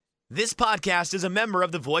This podcast is a member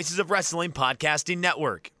of the Voices of Wrestling Podcasting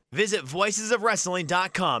Network. Visit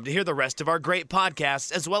voicesofwrestling.com to hear the rest of our great podcasts,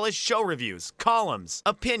 as well as show reviews, columns,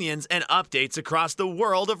 opinions, and updates across the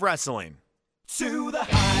world of wrestling. To the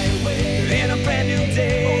highway in a brand new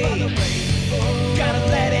day. Over the rainbow, gotta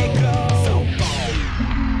let it go. So far.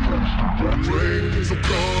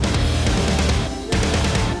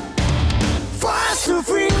 Fast to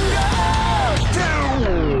freedom.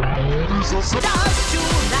 Stars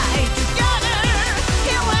tonight together.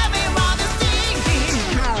 Here everybody's singing.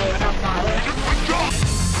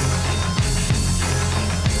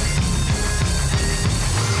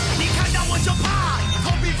 你看到我就怕，头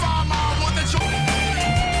皮发麻，我的手。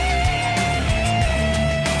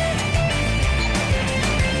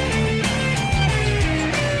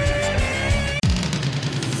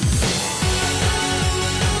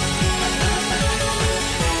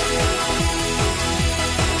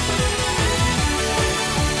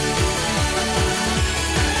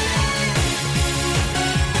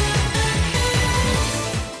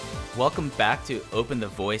Welcome back to Open the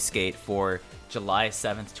Voice Gate for July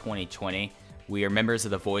 7th, 2020. We are members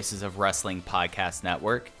of the Voices of Wrestling Podcast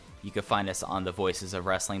Network. You can find us on the Voices of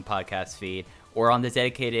Wrestling podcast feed or on the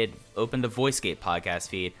dedicated Open the Voice Gate podcast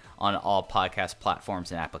feed on all podcast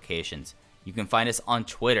platforms and applications. You can find us on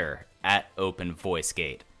Twitter at Open Voice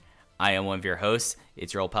Gate. I am one of your hosts.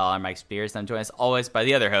 It's your old pal, I'm Mike Spears. I'm joined as always by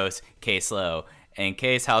the other host, Case Lowe. And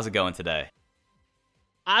Case, how's it going today?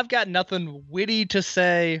 I've got nothing witty to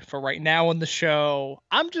say for right now on the show.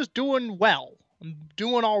 I'm just doing well. I'm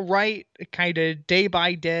doing all right, kind of day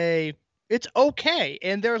by day. It's okay.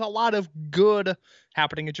 And there's a lot of good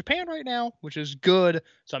happening in Japan right now, which is good.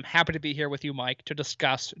 So I'm happy to be here with you, Mike, to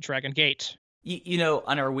discuss Dragon Gate. You know,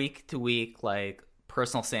 on our week-to-week,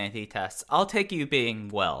 personal sanity tests, I'll take you being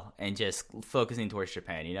well and just focusing towards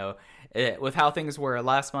Japan, you know? With how things were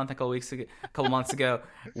last month, a couple months ago,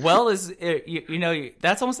 well is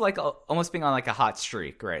that's almost being on like a hot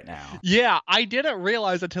streak right now. Yeah, I didn't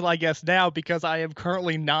realize until I guess now, because I am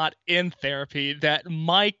currently not in therapy, that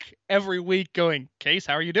Mike every week going, Case,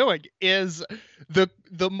 how are you doing? Is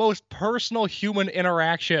the most personal human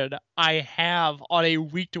interaction I have on a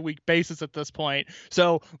week-to-week basis at this point.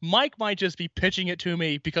 So Mike might just be pitching it to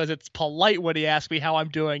me because it's polite when he asks me how I'm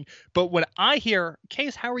doing. But when I hear,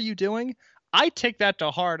 Case, how are you doing? I take that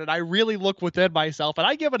to heart, and I really look within myself, and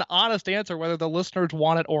I give an honest answer whether the listeners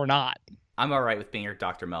want it or not. I'm all right with being your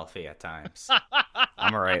Dr. Melfi at times.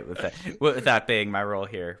 I'm all right with that being my role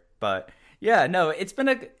here. But yeah, no, it's one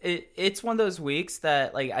of those weeks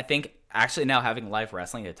that I think actually now having live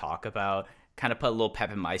wrestling to talk about kind of put a little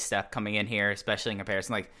pep in my step coming in here, especially in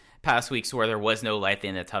comparison past weeks where there was no light at the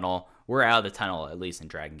end of the tunnel. We're out of the tunnel, at least in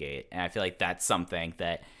Dragon Gate, and I feel like that's something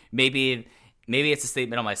that maybe it's a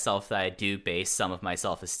statement on myself that I do base some of my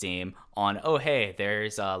self-esteem on, oh, hey,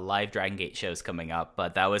 there's live Dragon Gate shows coming up.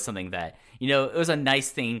 But that was something that, it was a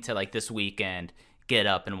nice thing to, this weekend, get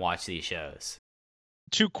up and watch these shows.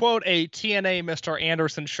 To quote a TNA Mr.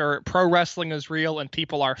 Anderson shirt, pro wrestling is real and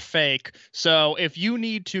people are fake. So if you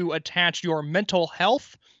need to attach your mental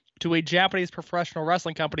health to a Japanese professional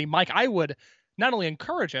wrestling company, Mike, I would not only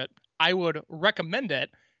encourage it, I would recommend it.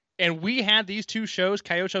 And we had these two shows,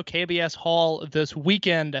 Kyoto KBS Hall, this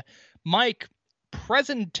weekend. Mike,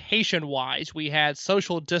 presentation-wise, we had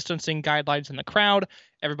social distancing guidelines in the crowd.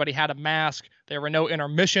 Everybody had a mask. There were no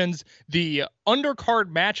intermissions. The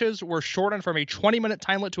undercard matches were shortened from a 20-minute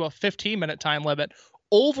time limit to a 15-minute time limit.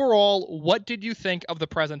 Overall, what did you think of the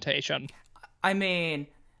presentation? I mean,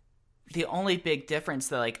 the only big difference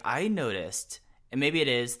that I noticed, and maybe it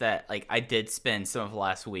is that I did spend some of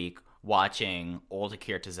last week watching old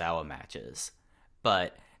Akira Tozawa matches,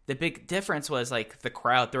 but the big difference was the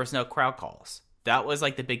crowd. There was no crowd calls. That was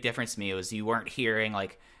the big difference to me. It was you weren't hearing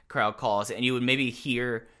crowd calls, and you would maybe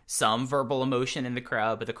hear some verbal emotion in the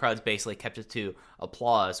crowd, but the crowd's basically kept it to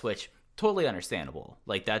applause, which totally understandable.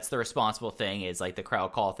 That's the responsible thing, is the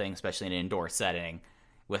crowd call thing, especially in an indoor setting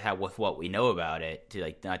with what we know about it,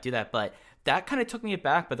 to not do that. But that kind of took me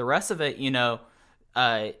aback. But the rest of it,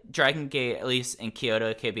 Dragon Gate, at least in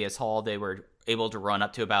Kyoto KBS Hall, they were able to run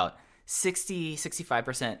up to about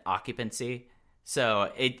 65% occupancy.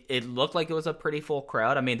 So it looked like it was a pretty full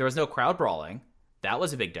crowd. I mean, there was no crowd brawling. That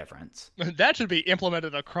was a big difference. That should be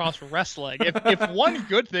implemented across wrestling. If one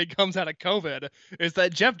good thing comes out of COVID is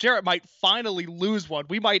that Jeff Jarrett might finally lose one.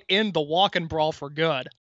 We might end the walk and brawl for good.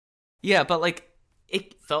 Yeah, but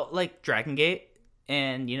it felt like Dragon Gate,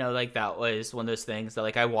 and that was one of those things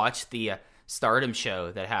that I watched the Stardom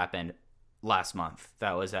show that happened last month.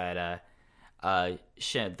 That was at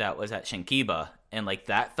Shinkiba, and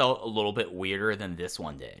that felt a little bit weirder than this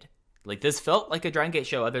one did. Like, this felt like a Dragon Gate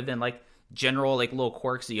show, other than like general like little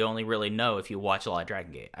quirks that you only really know if you watch a lot of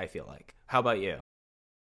Dragon Gate, I feel like. How about you?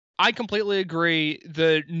 I completely agree.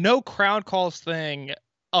 The no crowd calls thing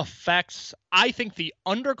affects, I think, the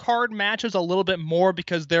undercard matches a little bit more,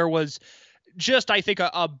 because there was just, I think,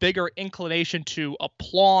 a bigger inclination to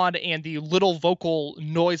applaud, and the little vocal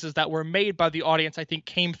noises that were made by the audience, I think,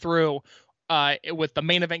 came through with the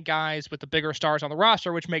main event guys, with the bigger stars on the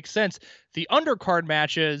roster, which makes sense. The undercard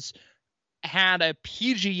matches had a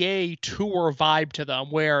PGA Tour vibe to them,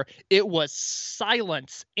 where it was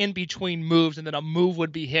silence in between moves, and then a move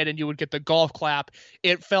would be hit and you would get the golf clap.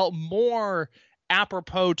 It felt more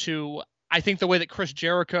apropos to, I think, the way that Chris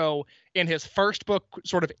Jericho in his first book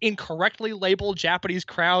sort of incorrectly labeled Japanese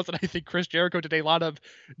crowds. And I think Chris Jericho did a lot of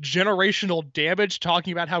generational damage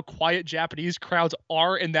talking about how quiet Japanese crowds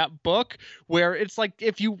are in that book, where it's like,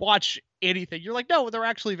 if you watch anything, you're like, no, they're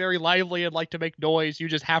actually very lively and like to make noise. You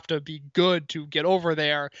just have to be good to get over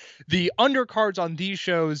there. The undercards on these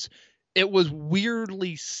shows, it was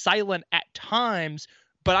weirdly silent at times,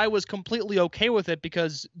 but I was completely okay with it,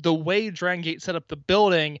 because the way Dragon Gate set up the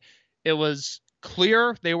building, it was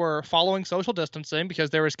clear they were following social distancing,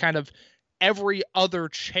 because there was kind of every other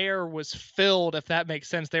chair was filled, if that makes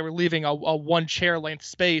sense. They were leaving a one chair length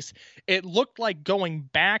space. It looked like, going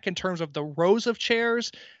back in terms of the rows of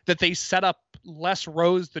chairs, that they set up less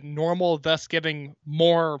rows than normal, thus giving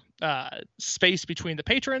more space between the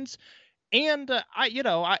patrons. And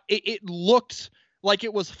it looked like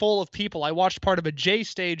it was full of people. I watched part of a J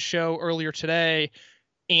Stage show earlier today,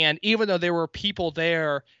 and even though there were people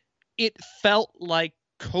there, it felt like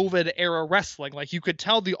COVID era wrestling. Like, you could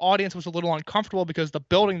tell the audience was a little uncomfortable, because the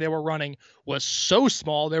building they were running was so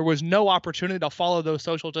small. There was no opportunity to follow those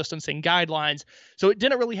social distancing guidelines. So it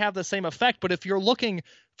didn't really have the same effect. But if you're looking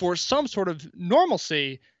for some sort of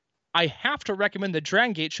normalcy, I have to recommend the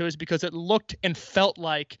Dragon Gate shows, because it looked and felt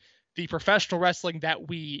like the professional wrestling that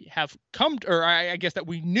we have come to, or I guess that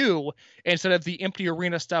we knew, instead of the empty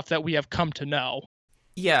arena stuff that we have come to know.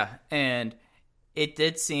 Yeah, and it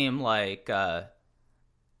did seem like,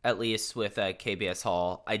 at least with KBS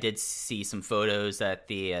Hall, I did see some photos that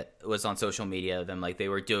it was on social media of them, like they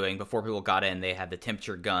were doing, before people got in, they had the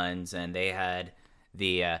temperature guns, and they had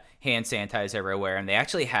the hand sanitizer everywhere, and they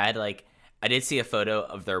actually had, like, I did see a photo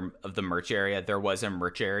of the merch area. There was a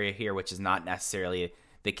merch area here, which is not necessarily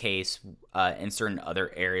the case in certain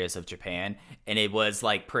other areas of Japan, and it was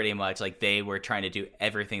like pretty much like they were trying to do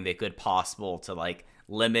everything they could possible to like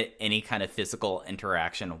limit any kind of physical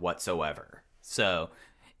interaction whatsoever. So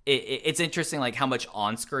it's interesting, like, how much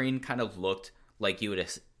on-screen kind of looked like you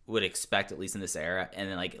would expect, at least in this era, and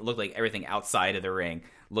then like it looked like everything outside of the ring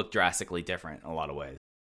looked drastically different in a lot of ways.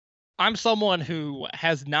 I'm someone who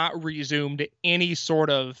has not resumed any sort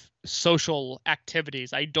of social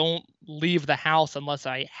activities. I don't leave the house unless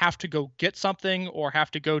I have to go get something, or have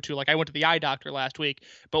to go to, like, I went to the eye doctor last week.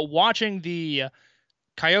 But watching the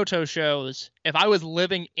Kyoto shows, if I was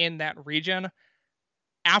living in that region,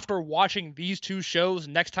 after watching these two shows,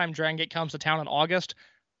 next time Dragon Gate comes to town in August,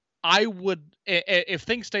 I would, if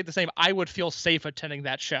things stayed the same, I would feel safe attending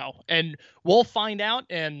that show. And we'll find out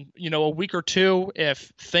in, a week or two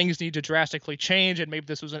if things need to drastically change, and maybe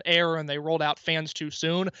this was an error and they rolled out fans too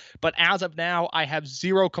soon. But as of now, I have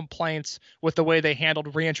zero complaints with the way they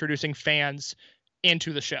handled reintroducing fans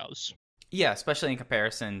into the shows. Yeah, especially in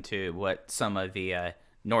comparison to what some of the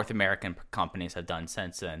North American companies have done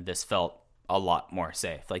since then. This felt a lot more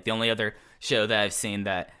safe. Like, the only other show that I've seen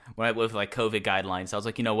that went with like COVID guidelines, I was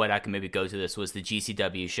like, you know what, I can maybe go to this, was the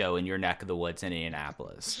GCW show in your neck of the woods in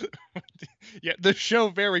Indianapolis. Yeah, the show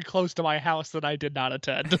very close to my house that I did not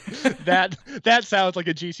attend. that sounds like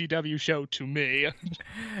a GCW show to me.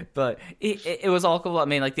 But it was all cool. I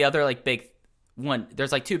mean, like, the other like big one,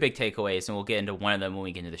 there's like two big takeaways, and we'll get into one of them when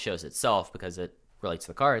we get into the shows itself, because it relates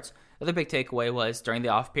to the cards. The other big takeaway was, during the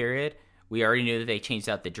off period, we already knew that they changed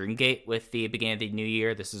out the Dream Gate with the beginning of the new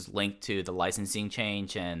year. This is linked to the licensing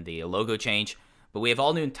change and the logo change. But we have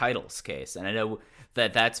all new titles, Case. And I know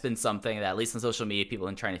that that's been something that, at least on social media, people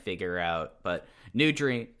have been trying to figure out. But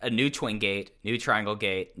a new Twin Gate, new Triangle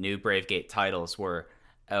Gate, new Brave Gate titles were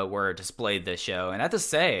displayed this show. And I have to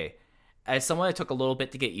say, as someone that took a little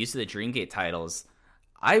bit to get used to the Dream Gate titles,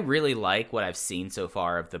 I really like what I've seen so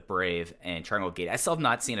far of the Brave and Triangle Gate. I still have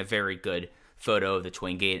not seen a very good photo of the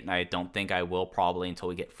Twin Gate, and I don't think I will, probably until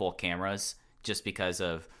we get full cameras, just because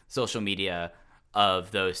of social media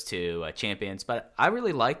of those two champions. But I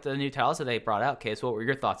really like the new titles that they brought out. Case, what were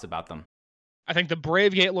your thoughts about them? I think the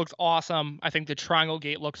Brave Gate looks awesome. I think the Triangle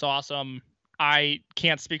Gate looks awesome. I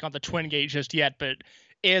can't speak on the Twin Gate just yet, but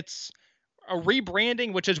it's a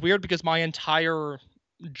rebranding, which is weird, because my entire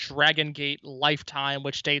Dragon Gate lifetime,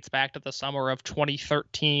 which dates back to the summer of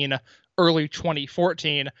 2013, early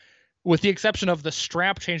 2014. With the exception of the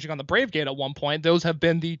strap changing on the Brave Gate at one point, those have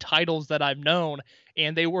been the titles that I've known,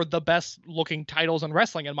 and they were the best looking titles in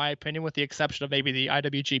wrestling, in my opinion, with the exception of maybe the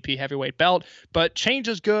IWGP Heavyweight Belt. But change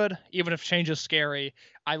is good, even if change is scary.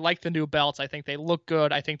 I like the new belts. I think they look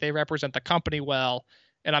good. I think they represent the company well,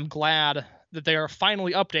 and I'm glad that they are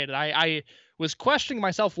finally updated. I was questioning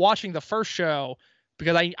myself watching the first show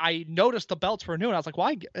because I noticed the belts were new, and I was like,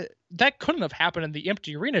 why? That couldn't have happened in the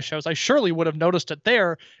Empty Arena shows. I surely would have noticed it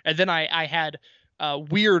there. And then I had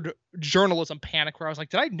weird journalism panic where I was like,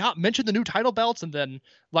 did I not mention the new title belts? And then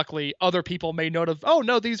luckily other people made note of, oh,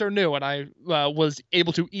 no, these are new. And I was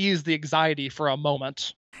able to ease the anxiety for a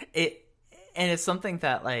moment. And it's something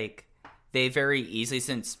that, like, they very easily,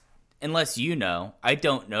 since, unless you know, I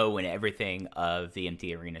don't know when everything of the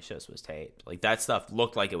Empty Arena shows was taped. Like, that stuff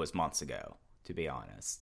looked like it was months ago, to be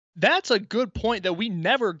honest. That's a good point that we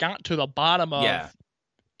never got to the bottom of. Yeah.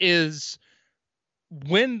 Is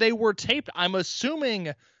when they were taped. I'm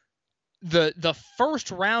assuming the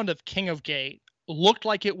first round of King of Gate looked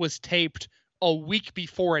like it was taped a week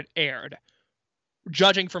before it aired,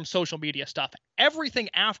 judging from social media stuff. Everything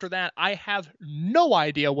after that, I have no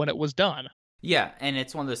idea when it was done. Yeah, and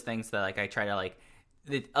it's one of those things that, like, I try to, like,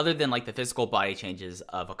 other than, like, the physical body changes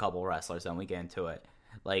of a couple wrestlers, then we get into it.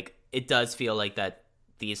 Like, it does feel like that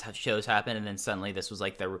these shows happen, and then suddenly this was,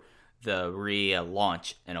 like, the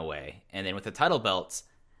relaunch in a way. And then with the title belts,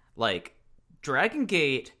 like, Dragon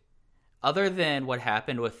Gate, other than what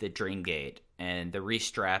happened with the Dream Gate and the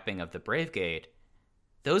restrapping of the Brave Gate,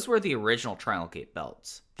 those were the original Triangle Gate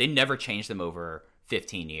belts. They never changed them over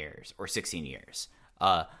 15 years or 16 years.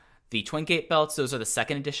 The Twin Gate belts, those are the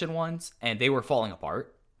second edition ones, and they were falling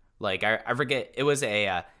apart. Like, I forget, it was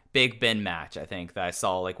a Big Ben match, I think, that I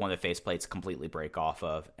saw, like, one of the faceplates completely break off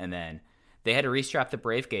of, and then they had to restrap the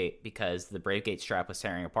Brave Gate because the Brave Gate strap was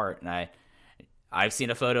tearing apart, and I've seen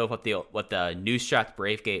a photo of what the new strapped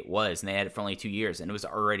Brave Gate was, and they had it for only 2 years, and it was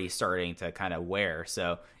already starting to kind of wear,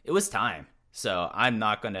 so it was time. So I'm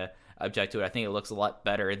not going to object to it. I think it looks a lot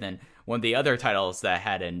better than one of the other titles that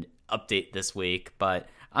had an update this week, but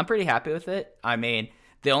I'm pretty happy with it. I mean,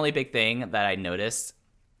 the only big thing that I noticed,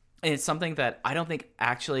 and it's something that I don't think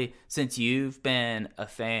actually, since you've been a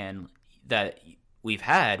fan, that we've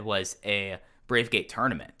had, was a Brave Gate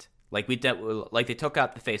tournament. Like, they took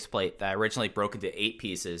out the faceplate that originally broke into 8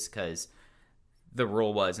 pieces because the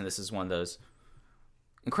rule was, and this is one of those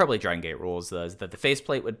incredibly Dragon Gate rules, that the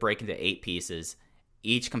faceplate would break into 8 pieces.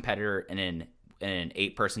 Each competitor in an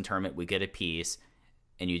 8-person tournament would get a piece,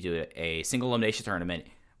 and you do a single elimination tournament.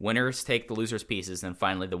 Winners take the losers' pieces, and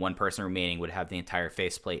finally the one person remaining would have the entire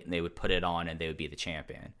faceplate, and they would put it on, and they would be the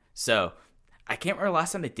champion. So I can't remember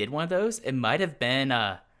last time they did one of those. It might have been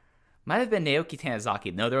Naoki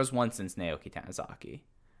Tanizaki. No, there was one since Naoki Tanizaki.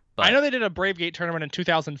 But I know they did a Brave Gate tournament in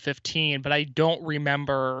 2015, but I don't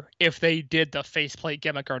remember if they did the faceplate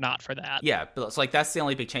gimmick or not for that. Yeah, but it's like that's the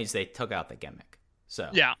only big change. They took out the gimmick. So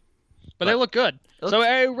yeah, but they look good. So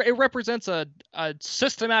it represents a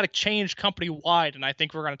systematic change company-wide, and I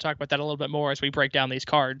think we're going to talk about that a little bit more as we break down these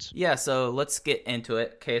cards. Yeah, so let's get into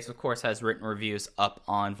it. Case, of course, has written reviews up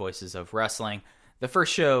on Voices of Wrestling. The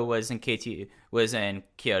first show was in Kyoto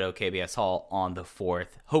KBS Hall on the 4th.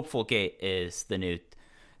 Hopeful Gate is the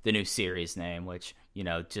new series name, which, you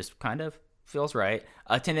know, just kind of feels right.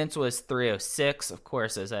 Attendance was 306, of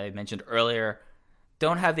course, as I mentioned earlier.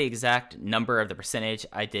 Don't have the exact number of the percentage.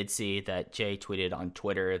 I did see that Jay tweeted on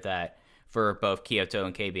Twitter that for both Kyoto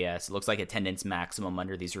and KBS, it looks like attendance maximum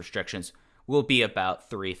under these restrictions will be about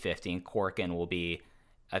 350, and Korakuen will be,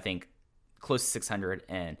 I think, close to 600,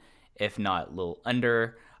 and if not, a little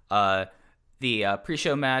under. The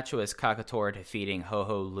pre-show match was Kakator defeating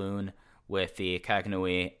Ho-Ho Loon with the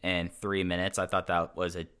Kakanui in 3 minutes. I thought that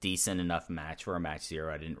was a decent enough match for a match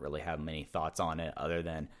 0. I didn't really have many thoughts on it other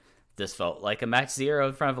than this felt like a match 0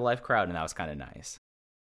 in front of a live crowd, and that was kind of nice.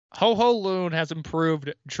 Ho-Ho Loon has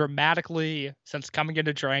improved dramatically since coming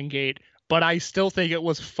into Dragon Gate, but I still think it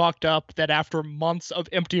was fucked up that after months of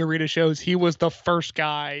Empty Arena shows, he was the first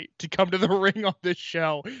guy to come to the ring on this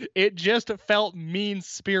show. It just felt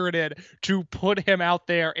mean-spirited to put him out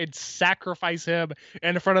there and sacrifice him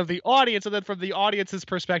in front of the audience, and then from the audience's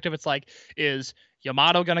perspective, it's like, is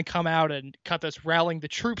Yamato going to come out and cut this rallying the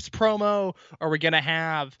troops promo? Are we going to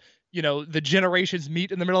have, you know, the generations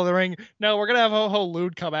meet in the middle of the ring? No, we're going to have Ho-Ho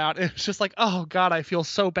Loon come out. It's just like, oh God, I feel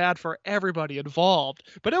so bad for everybody involved.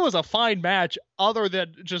 But it was a fine match other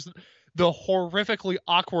than just the horrifically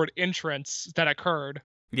awkward entrance that occurred.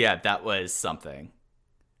 Yeah, that was something.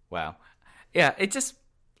 Wow. Yeah, it just,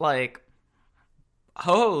 like,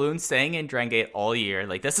 Ho Ho Lun staying in Dragon Gate all year.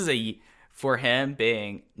 Like, this is for him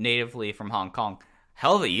being natively from Hong Kong,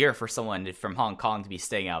 hell of a year for someone from Hong Kong to be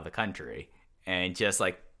staying out of the country. And just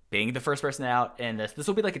like being the first person out. And this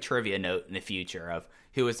will be like a trivia note in the future of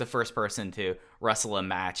who was the first person to wrestle a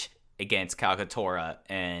match against Calcatora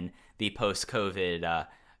in the post-COVID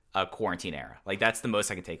quarantine era. Like, that's the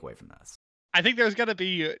most I can take away from this. I think there's going to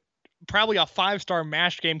be probably a 5-star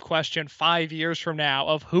match game question 5 years from now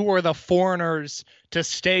of who are the foreigners to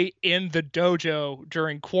stay in the dojo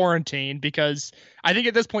during quarantine, because I think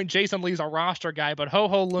at this point Jason Lee's a roster guy, but Ho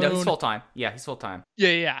Ho Lun... No, he's full-time. Yeah, he's full-time.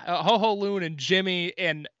 Yeah. Ho Ho Lun and Jimmy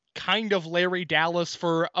and kind of Larry Dallas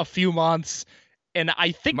for a few months. And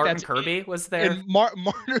I think Martin that's Kirby was there. And Martin,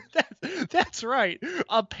 that's right.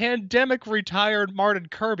 A pandemic retired Martin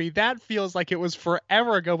Kirby. That feels like it was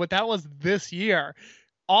forever ago, but that was this year.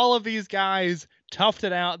 All of these guys toughed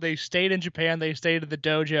it out. They stayed in Japan. They stayed at the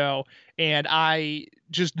dojo. And I,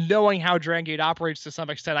 just knowing how Dragon Gate operates to some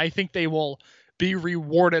extent, I think they will be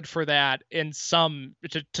rewarded for that to some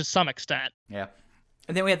extent. Yeah.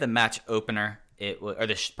 And then we had the match opener, or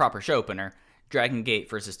the proper show opener, Dragon Gate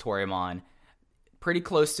versus Toryumon. Pretty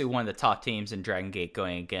close to one of the top teams in Dragon Gate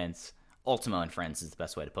going against Ultimo and Friends is the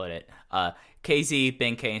best way to put it. KZ,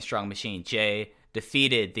 Ben-K, and Strong Machine J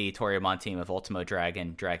defeated the Toryumon team of Ultimo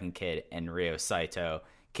Dragon, Dragon Kid, and Ryo Saito.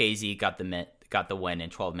 KZ got the win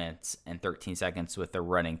in 12 minutes and 13 seconds with the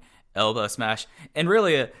running elbow smash. And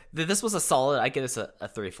really, this was a solid. I give this a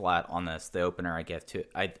 3 flat on this. The opener I gave 2.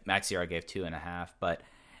 Max here I gave 2.5. But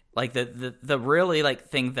like the really like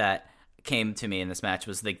thing that came to me in this match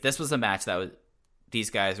was like this was a match that was. These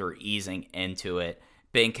guys were easing into it.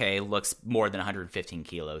 Ben-K looks more than 115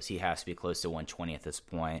 kilos. He has to be close to 120 at this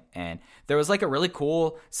point. And there was like a really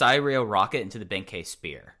cool Sairyo rocket into the Ben-K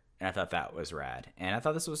spear. And I thought that was rad. And I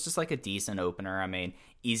thought this was just like a decent opener. I mean,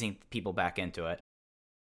 easing people back into it.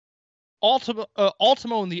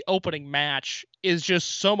 Ultimo in the opening match is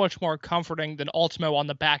just so much more comforting than Ultimo on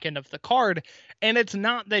the back end of the card. And it's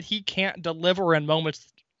not that he can't deliver in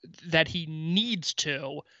moments that he needs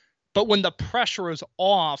to. But when the pressure is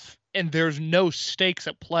off and there's no stakes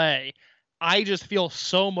at play, I just feel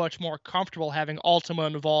so much more comfortable having Ultimo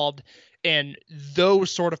involved in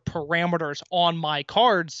those sort of parameters on my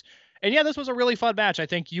cards. And yeah, this was a really fun match. I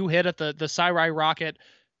think you hit at the Sairyo Rocket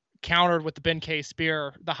countered with the Ben-K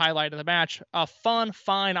Spear, the highlight of the match.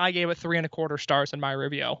 Fine. I gave it 3.25 stars in my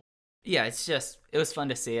review. Yeah, it was fun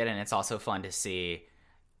to see it, and it's also fun to see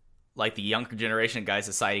like the younger generation guys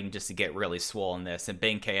deciding just to get really swole in this. And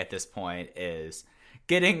Ben-K at this point is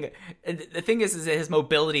getting, the thing is that his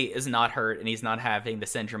mobility is not hurt and he's not having the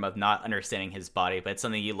syndrome of not understanding his body, but it's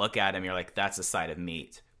something you look at him, you're like, that's a side of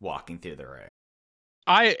meat walking through the ring.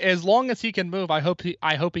 As long as he can move, I hope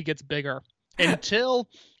he gets bigger. Until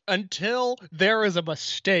there is a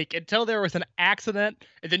mistake, until there is an accident,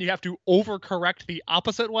 and then you have to overcorrect the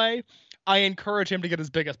opposite way, I encourage him to get as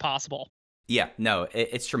big as possible. Yeah, no,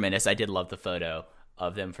 it's tremendous. I did love the photo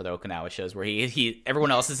of them for the Okinawa shows where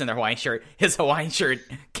everyone else is in their Hawaiian shirt. His Hawaiian shirt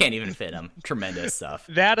can't even fit him. Tremendous stuff.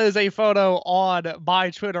 That is a photo on my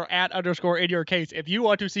Twitter @_InYourCase. If you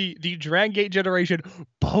want to see the Dragon Gate generation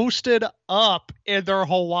posted up in their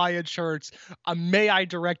Hawaiian shirts, may I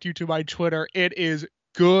direct you to my Twitter? It is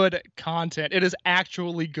good content. It is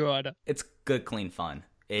actually good. It's good, clean fun.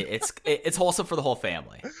 It's wholesome for the whole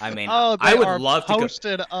family. I mean, I would love to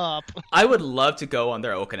posted up. I would love to go on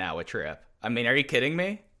their Okinawa trip. I mean, are you kidding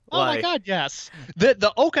me? Oh my God, yes.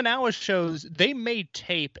 The Okinawa shows, they made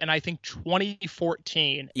tape in I think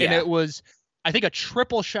 2014, and it was I think a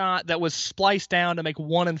triple shot that was spliced down to make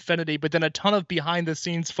one infinity, but then a ton of behind the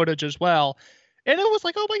scenes footage as well. And it was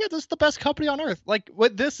like, oh my God, this is the best company on earth. Like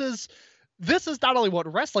this is not only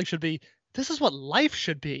what wrestling should be, this is what life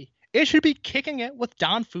should be. It should be kicking it with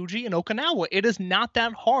Don Fuji and Okinawa. It is not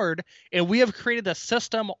that hard, and we have created a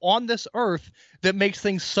system on this earth that makes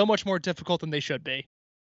things so much more difficult than they should be.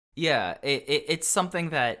 Yeah, it's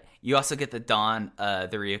something that you also get the Don, the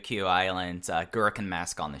Ryukyu Islands Gurrican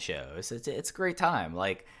mask on the shows. It's a great time.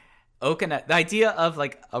 Like the idea of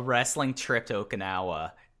like a wrestling trip to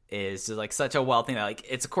Okinawa is like such a wild thing that like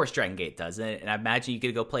it's of course Dragon Gate does it, and I imagine you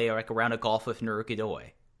could go play like a round of golf with Naruki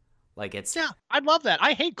Doi. Like I'd love that.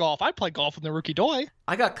 I hate golf. I'd play golf with Naruki Doi.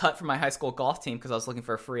 I got cut from my high school golf team because I was looking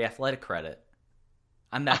for a free athletic credit.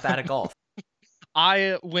 I'm that bad at golf.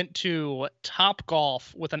 I went to Top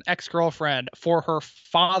Golf with an ex-girlfriend for her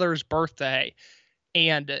father's birthday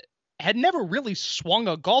and had never really swung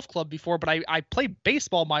a golf club before, but I played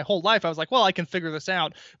baseball my whole life. I was like, well, I can figure this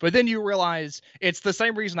out. But then you realize it's the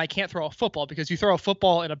same reason I can't throw a football, because you throw a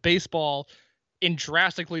football and a baseball in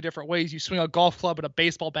drastically different ways. You swing a golf club and a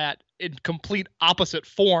baseball bat in complete opposite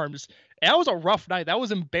forms. And that was a rough night. That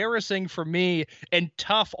was embarrassing for me and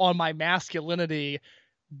tough on my masculinity,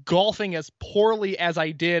 golfing as poorly as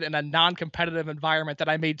I did in a non-competitive environment that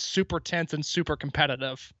I made super tense and super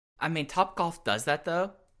competitive. I mean, Topgolf does that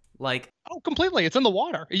though. Like, oh, completely. It's in the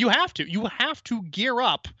water. You have to gear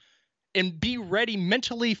up and be ready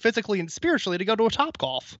mentally, physically, and spiritually to go to a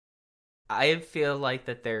Topgolf. I feel like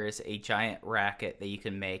that there is a giant racket that you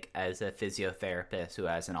can make as a physiotherapist who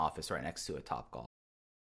has an office right next to a Topgolf.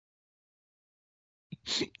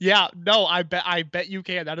 Yeah, no, I bet you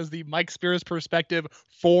can. That is the Mike Spears perspective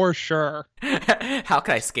for sure. How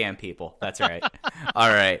can I scam people? That's right. All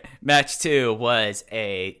right. Match 2 was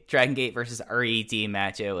a Dragon Gate versus RED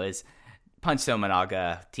match. It was Punch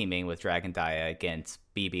Tominaga teaming with Dragon Dia against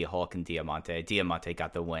BB Hulk and Diamante. Diamante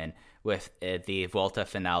got the win with the Vuelta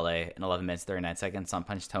finale in 11 minutes 39 seconds on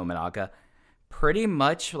Punch Tominaga. Pretty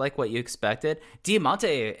much like what you expected.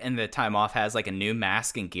 Diamante in the time off has like a new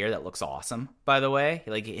mask and gear that looks awesome, by the way.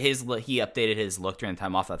 Like he updated his look during the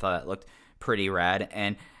time off. I thought it looked pretty rad.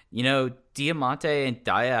 And, you know, Diamante and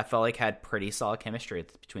Dia, I felt like had pretty solid chemistry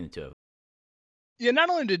between the two of them. Yeah, not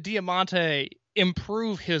only did Diamante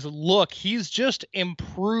improve his look, he's just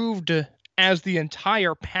improved as the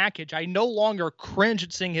entire package. I no longer cringe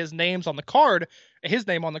at seeing his name on the card.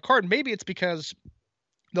 Maybe it's because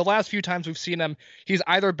the last few times we've seen him, he's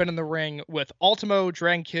either been in the ring with Ultimo,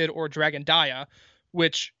 Dragon Kid, or Dragon Dia,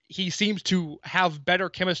 which he seems to have better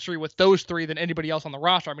chemistry with those three than anybody else on the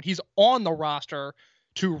roster. I mean, he's on the roster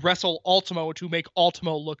to wrestle Ultimo, to make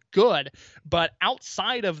Ultimo look good. But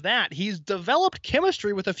outside of that, he's developed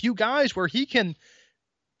chemistry with a few guys where he can,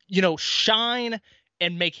 you know, shine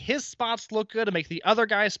and make his spots look good and make the other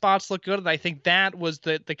guys' spots look good. And I think that was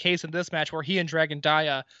the case in this match where he and Dragon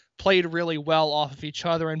Dia played really well off of each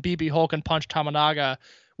other, and BB Hulk and Punch Tominaga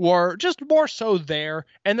were just more so there.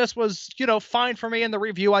 And this was, you know, fine for me. In the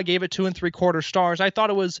review, I gave it 2 3/4 stars. I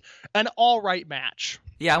thought it was an all right match.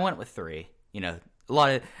 Yeah, I went with 3. You know, a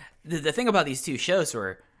lot of the thing about these two shows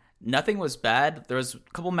were nothing was bad. There was a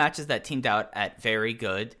couple matches that teamed out at very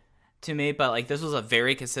good to me, but like this was a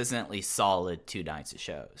very consistently solid 2 nights of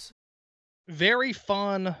shows. Very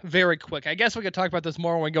fun, very quick. I guess we could talk about this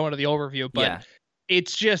more when we go into the overview, but yeah.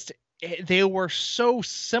 It's just, they were so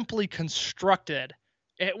simply constructed.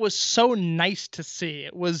 It was so nice to see.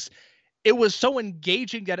 It was so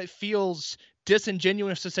engaging that it feels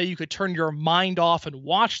disingenuous to say you could turn your mind off and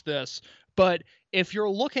watch this. But if you're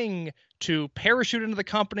looking to parachute into the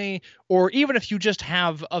company, or even if you just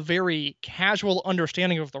have a very casual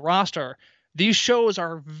understanding of the roster, these shows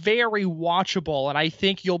are very watchable, and I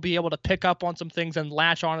think you'll be able to pick up on some things and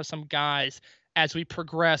latch onto some guys as we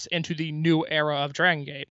progress into the new era of Dragon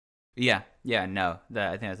Gate. Yeah, no,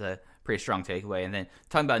 I think that's a pretty strong takeaway. And then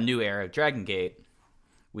talking about new era of Dragon Gate,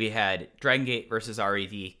 we had Dragon Gate versus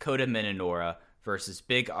RED, Kota Minoura versus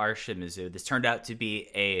Big R Shimizu. This turned out to be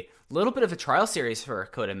a little bit of a trial series for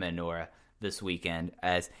Kota Minoura this weekend,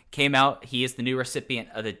 as came out, he is the new recipient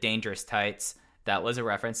of the Dangerous Tights. That was a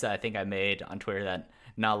reference that I think I made on Twitter that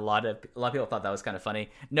not a lot of people thought that was kind of funny.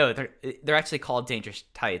 No, they're actually called Dangerous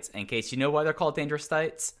Tights. In case you know why they're called Dangerous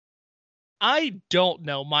Tights? I don't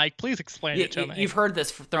know, Mike. Please explain it to me. You've heard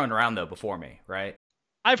this thrown around, though, before me, right?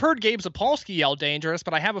 I've heard Gabe Zapolsky yell dangerous,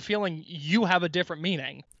 but I have a feeling you have a different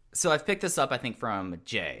meaning. So I've picked this up, I think, from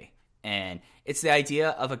Jay. And it's the idea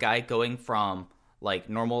of a guy going from, like,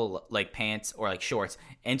 normal, like, pants or, like, shorts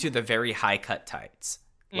into the very high-cut tights.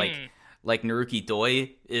 Like Naruki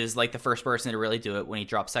Doi is like the first person to really do it when he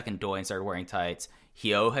dropped second Doi and started wearing tights.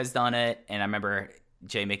 Hyo has done it, and I remember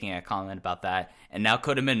Jay making a comment about that. And now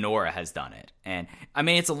Kota Minoura has done it. And I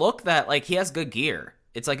mean, it's a look that, like, he has good gear.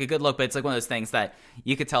 It's like a good look, but it's like one of those things that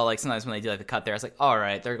you could tell, like, sometimes when they do like the cut there, it's like, all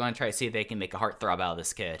right, they're going to try to see if they can make a heartthrob out of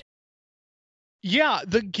this kid. Yeah,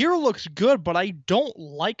 the gear looks good, but I don't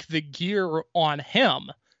like the gear on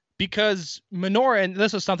him. Because Minoura, and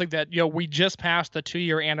this is something that, you know, we just passed the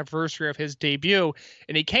 2-year anniversary of his debut,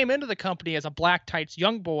 and he came into the company as a black tights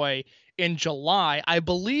young boy in July. I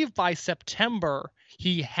believe by September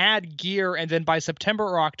he had gear, and then by September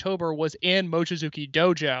or October was in Mochizuki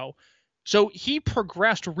Dojo. So he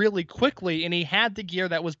progressed really quickly, and he had the gear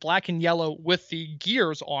that was black and yellow with the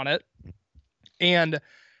gears on it. And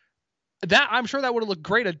that, I'm sure that would have looked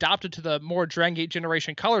great adopted to the more Dragon Gate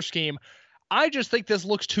generation color scheme. I just think this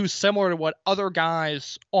looks too similar to what other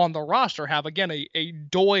guys on the roster have. Again, a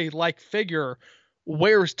Doi-like figure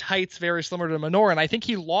wears tights very similar to Minoura, and I think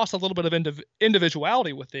he lost a little bit of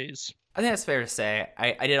individuality with these. I think that's fair to say.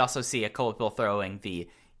 I did also see a couple people throwing the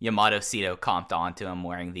Yamato Sito comped onto him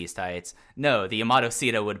wearing these tights. No, the Yamato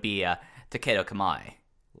Sito would be Takedo Kamei.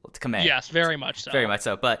 Yes, very much so. Very much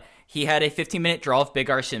so. But he had a 15-minute draw with Big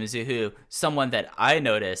R Shimizu, who, someone that I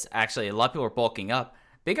noticed, actually, a lot of people were bulking up.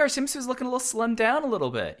 Big R Shimizu's looking a little slimmed down a little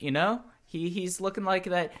bit, you know? He's looking like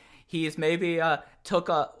that he's maybe took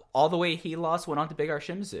all the weight he lost, went on to Big R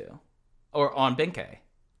Shimizu. Or on Benkei.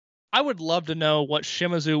 I would love to know what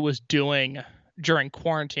Shimizu was doing during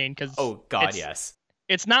quarantine, because oh god, yes,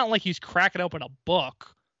 it's not like he's cracking open a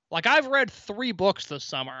book. Like, I've read 3 books this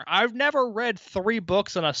summer. I've never read 3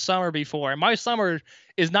 books in a summer before, and my summer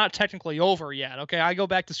is not technically over yet. Okay, I go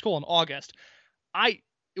back to school in August.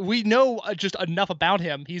 We know just enough about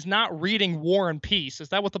him. He's not reading War and Peace. Is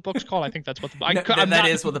that what the book's called? I think that's what that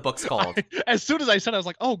is what the book's called. As soon as I said it, I was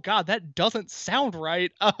like, oh god, that doesn't sound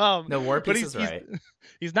right. No, War and Peace is right.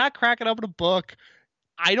 He's not cracking open a book.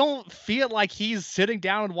 I don't feel like he's sitting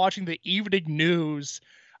down and watching the evening news.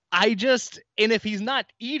 And if he's not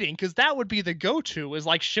eating, because that would be the go-to, is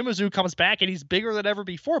like Shimizu comes back and he's bigger than ever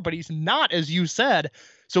before, but he's not, as you said.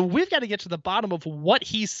 So we've got to get to the bottom of what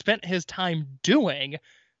he spent his time doing.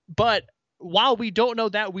 But while we don't know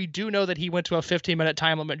that, we do know that he went to a 15-minute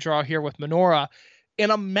time limit draw here with Minoura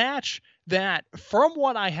in a match that, from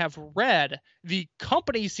what I have read, the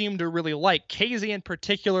company seemed to really like. Casey in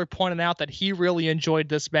particular pointed out that he really enjoyed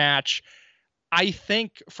this match. I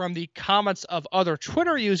think from the comments of other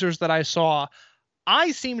Twitter users that I saw,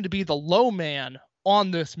 I seem to be the low man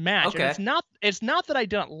on this match. Okay. And it's not that I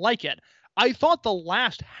didn't like it. I thought the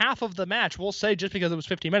last half of the match, we'll say just because it was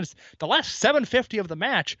 15 minutes, the last 750 of the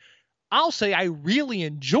match, I'll say I really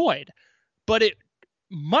enjoyed. But it,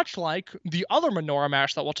 much like the other Minoura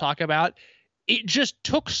match that we'll talk about, it just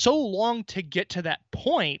took so long to get to that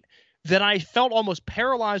point that I felt almost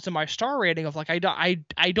paralyzed in my star rating of like,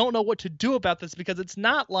 I don't know what to do about this, because it's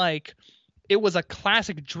not like it was a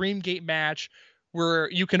classic Dreamgate match where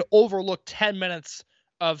you can overlook 10 minutes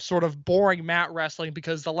of sort of boring mat wrestling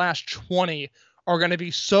because the last 20 are going to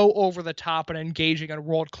be so over the top and engaging and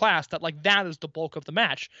world class that like that is the bulk of the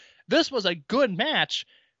match. This was a good match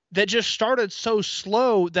that just started so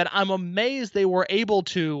slow that I'm amazed they were able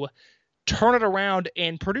to turn it around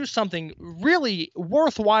and produce something really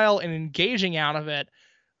worthwhile and engaging out of it.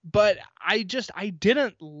 But I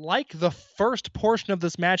didn't like the first portion of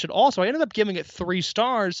this match at all. So I ended up giving it 3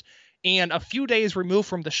 stars, and a few days removed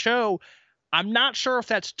from the show, I'm not sure if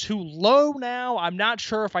that's too low now. I'm not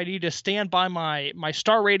sure if I need to stand by my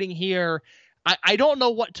star rating here. I don't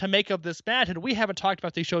know what to make of this match, and we haven't talked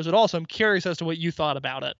about these shows at all, so I'm curious as to what you thought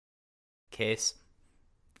about it. Case,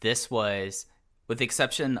 this was, with the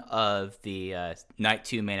exception of the Night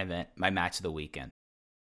 2 main event, my match of the weekend.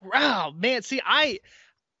 Wow, man. See, I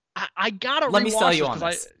gotta let me sell you on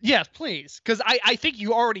this. Yes, please, because I think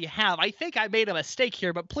you already have. I think I made a mistake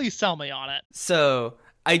here, but please sell me on it. So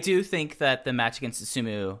I do think that the match against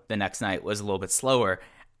Susumu the next night was a little bit slower.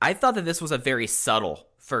 I thought that this was a very subtle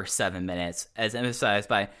first 7 minutes, as emphasized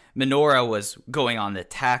by Minoura was going on the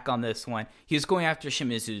attack on this one. He was going after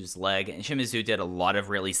Shimizu's leg, and Shimizu did a lot of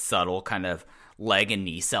really subtle kind of leg and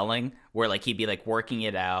knee selling, where like he'd be like working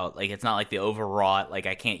it out. Like, it's not like the overwrought, like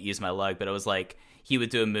I can't use my leg, but it was like he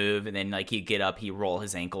would do a move and then like he'd get up, he'd roll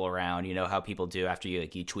his ankle around, you know how people do after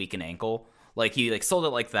you tweak an ankle. Like he like sold it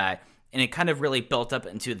like that, and it kind of really built up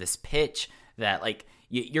into this pitch that like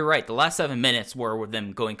you're right, the last 7 minutes were with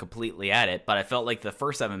them going completely at it, but I felt like the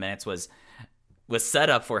first 7 minutes was set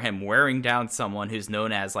up for him wearing down someone who's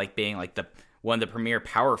known as like being like one of the premier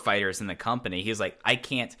power fighters in the company. He was like, I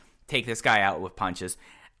can't take this guy out with punches.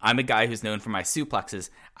 I'm a guy who's known for my suplexes.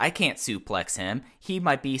 I can't suplex him. He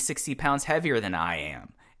might be 60 pounds heavier than I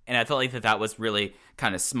am. And I felt like that was really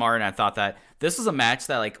kind of smart, and I thought that this was a match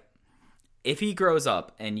that like, if he grows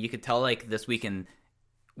up, and you could tell like this weekend,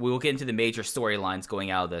 we will get into the major storylines going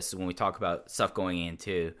out of this when we talk about stuff going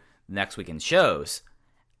into next weekend's shows.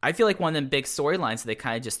 I feel like one of them big storylines that they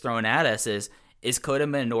kind of just thrown at us is Kota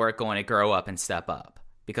Minoura going to grow up and step up?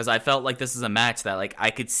 Because I felt like this is a match that like I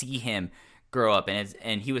could see him grow up,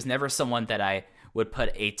 and he was never someone that I would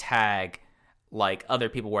put a tag like other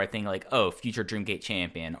people where I think like, oh, future Dreamgate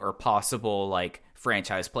champion or possible like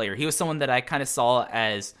franchise player. He was someone that I kind of saw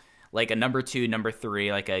as like a number 2, number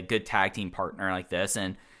 3, like a good tag team partner like this.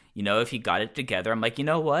 And, you know, if he got it together, I'm like, you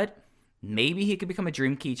know what? Maybe he could become a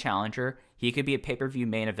Dream Key challenger. He could be a pay-per-view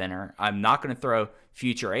main eventer. I'm not going to throw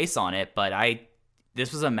future ace on it, but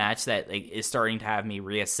this was a match that like is starting to have me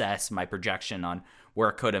reassess my projection on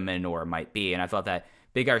where Kota Minoura might be. And I thought that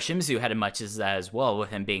Big R Shimizu had as much as that as well,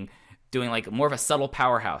 with him doing like more of a subtle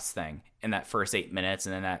powerhouse thing in that first 8 minutes,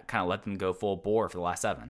 and then that kind of let them go full bore for the last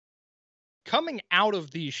 7. Coming out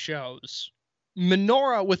of these shows,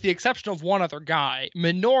 Minoura, with the exception of one other guy,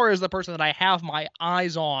 Minoura is the person that I have my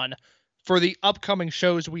eyes on for the upcoming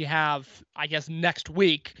shows we have, I guess, next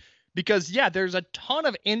week. Because, yeah, there's a ton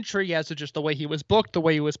of intrigue as to just the way he was booked, the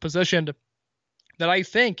way he was positioned, that I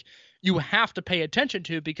think you have to pay attention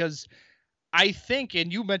to, because I think,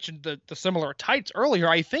 and you mentioned the similar tights earlier,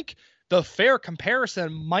 I think the fair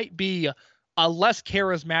comparison might be a less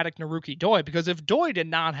charismatic Naruki Doi, because if Doi did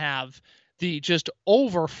not have the just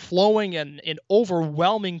overflowing and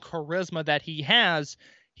overwhelming charisma that he has,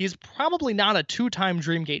 he's probably not a two-time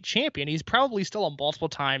Dream Gate champion. He's probably still a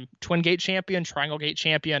multiple-time Twin Gate champion, Triangle Gate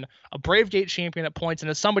champion, a Brave Gate champion at points, and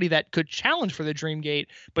is somebody that could challenge for the Dream Gate,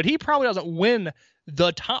 but he probably doesn't win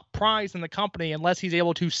the top prize in the company unless he's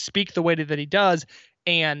able to speak the way that he does.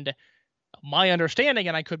 And my understanding,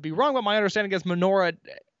 and I could be wrong, but my understanding is Minoura,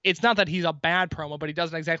 it's not that he's a bad promo, but he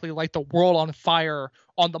doesn't exactly light the world on fire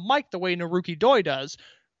on the mic the way Naruki Doi does.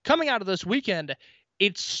 Coming out of this weekend,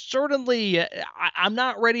 it's certainly, I'm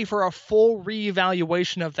not ready for a full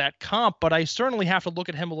reevaluation of that comp, but I certainly have to look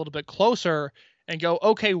at him a little bit closer and go,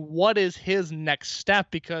 okay, what is his next step?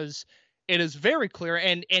 Because it is very clear,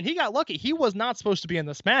 and he got lucky. He was not supposed to be in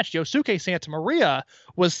this match. Yosuke Santa Maria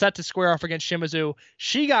was set to square off against Shimizu.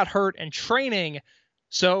 She got hurt in training,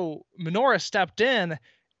 so Minoura stepped in,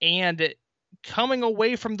 and coming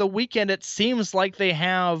away from the weekend, it seems like they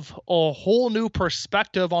have a whole new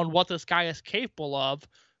perspective on what this guy is capable of.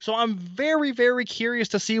 So I'm very, very curious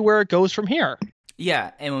to see where it goes from here.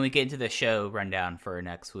 Yeah, and when we get into the show rundown for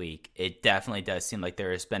next week, it definitely does seem like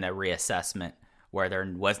there has been a reassessment where there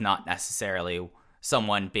was not necessarily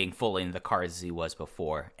someone being fully in the cards as he was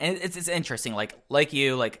before. And it's interesting, like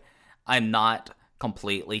you, like I'm not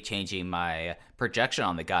completely changing my projection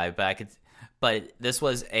on the guy, but this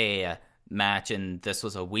was a match and this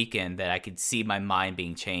was a weekend that I could see my mind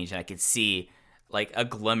being changed, and I could see like a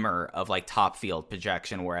glimmer of like top field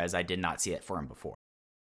projection, whereas I did not see it for him before.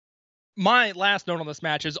 My last note on this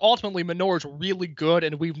match is ultimately Minoura's really good,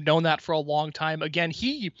 and we've known that for a long time. Again,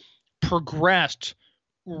 he progressed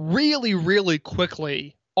really, really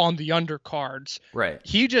quickly on the undercards. Right.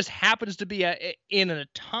 He just happens to be in a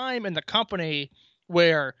time in the company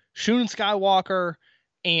where Shun Skywalker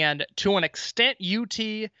and, to an extent, UT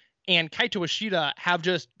and Kaito Ishida have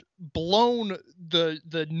just blown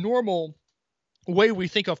the normal way we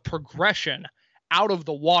think of progression out of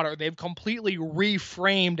the water. They've completely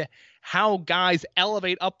reframed how guys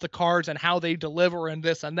elevate up the cards and how they deliver and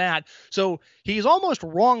this and that. So he's almost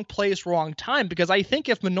wrong place, wrong time, because I think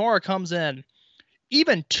if Minoura comes in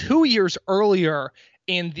even 2 years earlier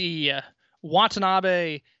in the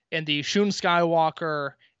Watanabe and the Shun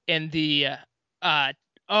Skywalker and the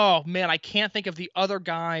oh man, I can't think of the other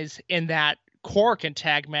guys in that Korakuen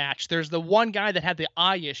tag match. There's the one guy that had the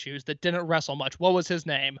eye issues that didn't wrestle much. What was his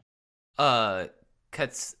name? Katsumi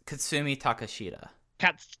Takashita.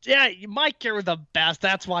 Yeah, Mike, you're the best.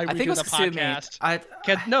 That's why we do the podcast.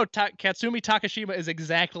 Katsumi Takashima is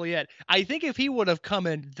exactly it. I think if he would have come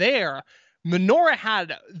in there, Minoura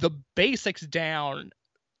had the basics down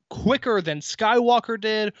quicker than Skywalker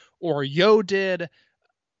did or Yo did.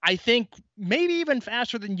 I think maybe even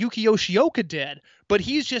faster than Yuki Yoshioka did. But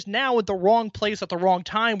he's just now at the wrong place at the wrong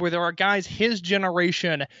time, where there are guys his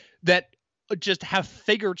generation that just have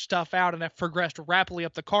figured stuff out and have progressed rapidly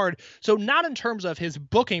up the card. So not in terms of his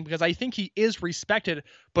booking, because I think he is respected,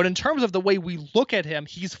 but in terms of the way we look at him,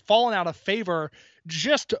 he's fallen out of favor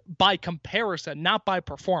just by comparison, not by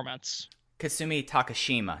performance. Katsumi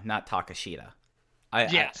Takashima, not Takashita. I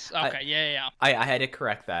had to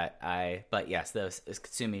correct that. But yes, this is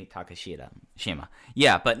Katsumi Takashima.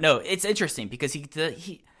 Yeah, but no, it's interesting because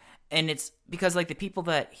he and it's because like the people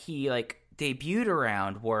that he like debuted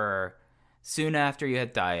around were soon after you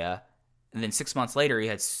had Daya, and then 6 months later you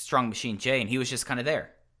had Strong Machine J, and he was just kind of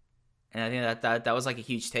there. And I think that was like a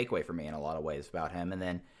huge takeaway for me in a lot of ways about him. And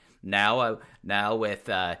then now with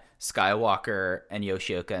Skywalker and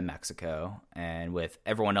Yoshioka in Mexico, and with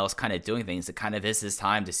everyone else kind of doing things, it kind of is his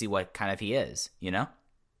time to see what kind of he is, you know?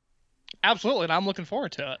 Absolutely, and I'm looking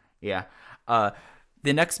forward to it. Yeah.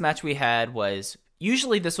 The next match we had was,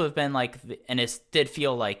 usually this would have been like, and it did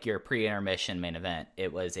feel like your pre-intermission main event.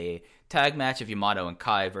 It was a tag match of Yamato and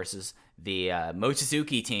Kai versus the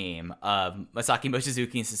Mochizuki team of Masaki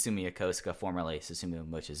Mochizuki and Susumu Yokosuka, formerly Susumu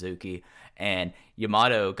Mochizuki. And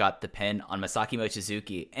Yamato got the pin on Masaki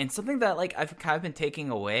Mochizuki. And something that like I've kind of been taking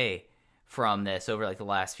away from this over like the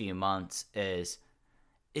last few months is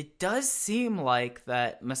it does seem like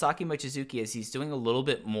that Masaki Mochizuki, as he's doing a little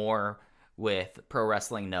bit more with Pro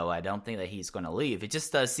Wrestling Noah, I don't think that he's going to leave. It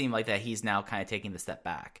just does seem like that he's now kind of taking the step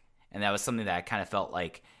back. And that was something that I kind of felt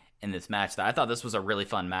like in this match, that I thought this was a really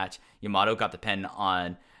fun match. Yamato got the pin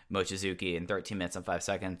on Mochizuki in 13 minutes and 5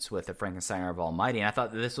 seconds with the Frankensteiner of Almighty. And I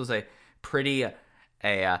thought that this was a pretty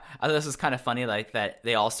I thought this was kind of funny, like that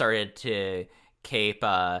they all started to cape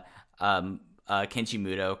Kenji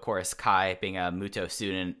Muto, of course, Kai being a Muto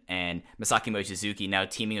student, and Masaki Mochizuki now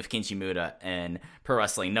teaming with Kenji Muto in Pro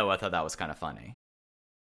Wrestling Noah. I thought that was kind of funny.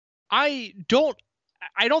 I don't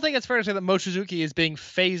think it's fair to say that Mochizuki is being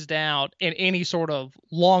phased out in any sort of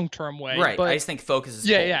long-term way. Right. But I just think focus is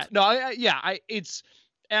yeah. No, it's,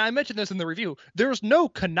 and I mentioned this in the review, there's no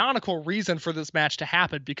canonical reason for this match to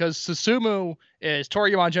happen because Susumu is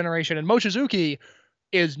Toryumon Generation and Mochizuki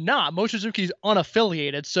is not. Mochizuki's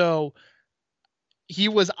unaffiliated, so he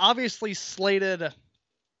was obviously slated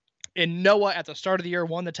in Noah at the start of the year,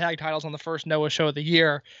 won the tag titles on the first Noah show of the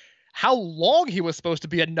year. How long he was supposed to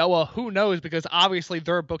be at Noah, who knows, because obviously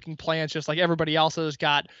their booking plans, just like everybody else's,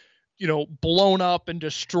 got, blown up and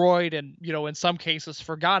destroyed and, in some cases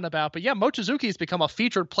forgotten about. But yeah, Mochizuki has become a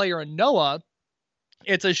featured player in Noah.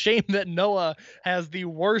 It's a shame that Noah has the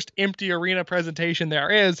worst empty arena presentation there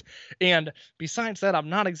is. And besides that, I'm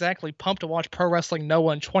not exactly pumped to watch Pro Wrestling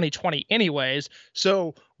Noah in 2020 anyways.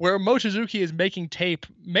 So where Mochizuki is making tape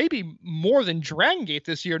maybe more than Dragon Gate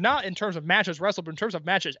this year, not in terms of matches wrestled, but in terms of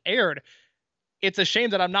matches aired, it's a shame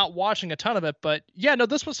that I'm not watching a ton of it. But yeah, no,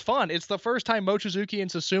 this was fun. It's the first time Mochizuki and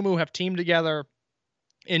Susumu have teamed together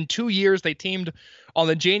in 2 years. They teamed on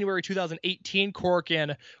the January 2018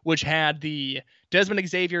 Korakuen, which had the Desmond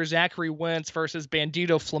Xavier, Zachary Wentz versus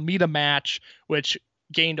Bandito Flamita match, which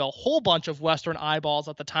gained a whole bunch of Western eyeballs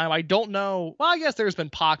at the time. I don't know. Well, I guess there's been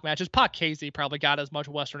Pac matches. Pac Casey probably got as much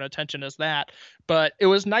Western attention as that, but it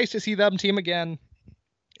was nice to see them team again.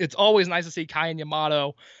 It's always nice to see Kai and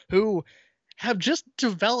Yamato, who have just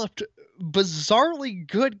developed bizarrely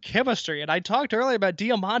good chemistry. And I talked earlier about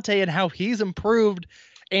Diamante and how he's improved,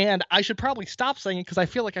 and I should probably stop saying it because I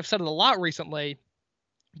feel like I've said it a lot recently,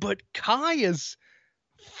 but Kai is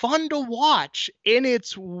fun to watch, and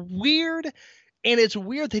it's weird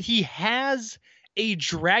that he has a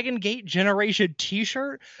Dragon Gate Generation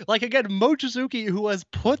t-shirt. Like, again, Mochizuki, who has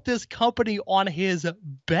put this company on his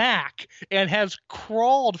back and has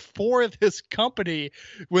crawled for this company.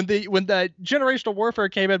 When the Generational Warfare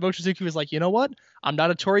came in, Mochizuki was like, you know what? I'm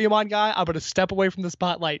not a Toryumon guy. I'm going to step away from the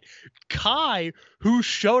spotlight. Kai, who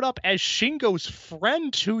showed up as Shingo's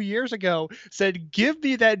friend 2 years ago, said, give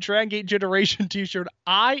me that Dragon Gate Generation t-shirt.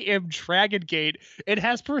 I am Dragon Gate. It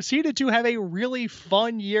has proceeded to have a really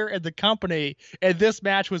fun year in the company, and this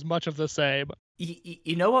match was much of the same.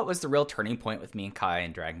 You know what was the real turning point with me and Kai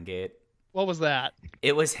and Dragon Gate? What was that?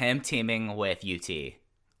 It was him teaming with UT.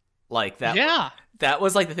 Like that. Yeah. That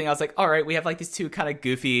was like the thing. I was like, all right, we have like these two kind of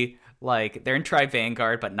goofy, like they're in Tribe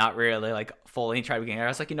Vanguard, but not really like fully in Tribe Vanguard. I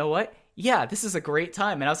was like, you know what? Yeah, this is a great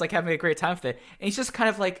time. And I was like having a great time with it. And he's just kind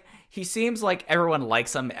of like, he seems like everyone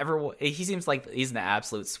likes him. He seems like he's an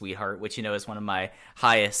absolute sweetheart, which, is one of my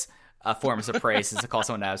highest forms of praise, is to call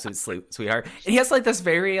someone an absolute sweetheart. And he has like this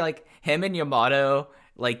very like him and Yamato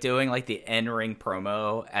like doing like the in-ring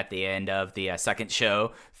promo at the end of the second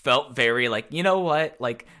show felt very like, you know what,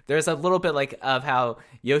 like there's a little bit like of how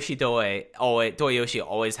Doyoshi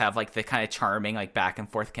always have like the kind of charming like back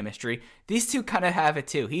and forth chemistry. These two kind of have it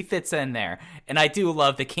too. He fits in there, and I do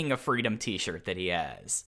love the King of Freedom t-shirt that he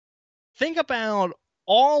has. Think about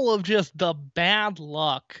all of just the bad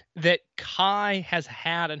luck that Kai has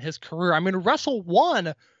had in his career. I mean, Wrestle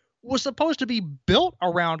 1 was supposed to be built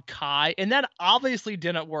around Kai, and that obviously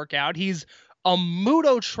didn't work out. He's a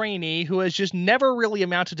Muto trainee who has just never really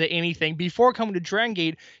amounted to anything. Before coming to Dragon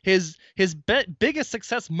Gate, his biggest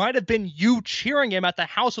success might have been you cheering him at the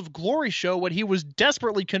House of Glory show when he was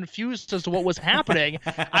desperately confused as to what was happening.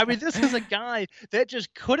 I mean, this is a guy that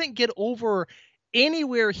just couldn't get over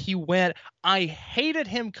anywhere he went. I hated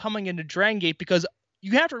him coming into Dragon Gate because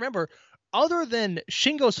you have to remember, other than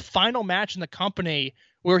Shingo's final match in the company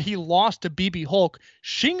where he lost to BB Hulk,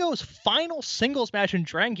 Shingo's final singles match in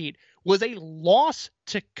Dragon Gate was a loss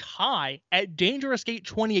to Kai at Dangerous Gate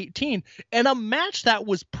 2018, and a match that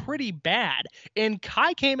was pretty bad. And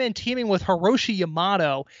Kai came in teaming with Hiroshi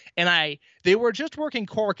Yamato, and they were just working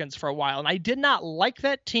Korakuens for a while, and I did not like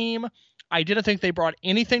that team. I didn't think they brought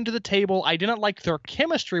anything to the table. I didn't like their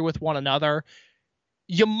chemistry with one another.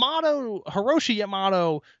 Hiroshi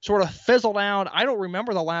Yamato sort of fizzled out. I don't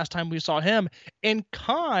remember the last time we saw him. And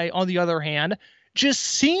Kai, on the other hand, just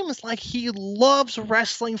seems like he loves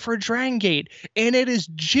wrestling for Dragon Gate. And it is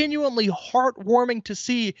genuinely heartwarming to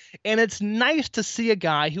see. And it's nice to see a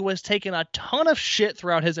guy who has taken a ton of shit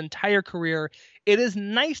throughout his entire career. It is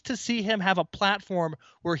nice to see him have a platform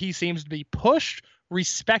where he seems to be pushed,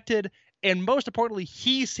 respected, and most importantly,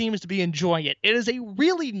 he seems to be enjoying it. It is a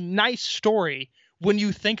really nice story when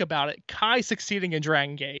you think about it. Kai succeeding in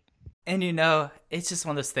Dragon Gate. And it's just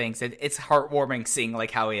one of those things. It's heartwarming seeing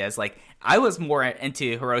like how he is. Like I was more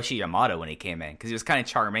into Hiroshi Yamato when he came in because he was kind of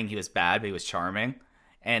charming. He was bad, but he was charming.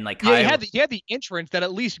 And like Kai, he had the entrance that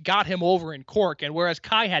at least got him over in Cork, and whereas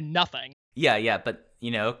Kai had nothing. Yeah, but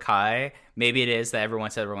Kai, maybe it is that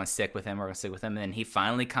everyone said we're going to stick with him, and he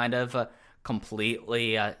finally kind of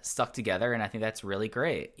completely stuck together, and I think that's really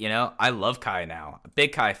great. I love Kai now, a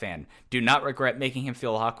big Kai fan. Do not regret making him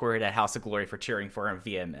feel awkward at House of Glory for cheering for him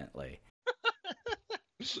vehemently.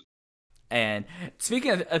 And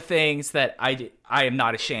speaking of things that I am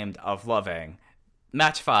not ashamed of loving,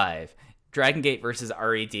 Match 5, Dragon Gate versus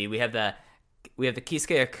RED. We have the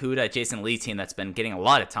Kisuke Okuda Jason Lee team that's been getting a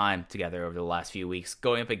lot of time together over the last few weeks,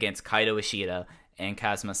 going up against Kaito Ishida and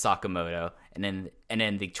Kazuma Sakamoto. And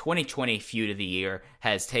then the 2020 feud of the year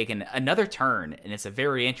has taken another turn, and it's a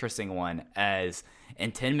very interesting one, as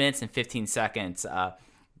in 10 minutes and 15 seconds,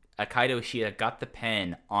 Kaito Ishida got the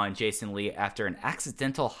pin on Jason Lee after an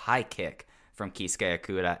accidental high kick from Kisuke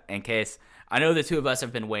Okuda. In case, I know the two of us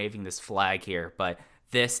have been waving this flag here, but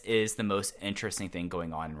this is the most interesting thing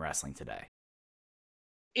going on in wrestling today.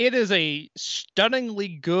 It is a stunningly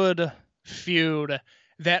good feud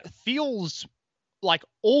that feels like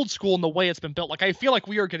old school in the way it's been built. Like, I feel like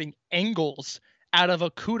we are getting angles out of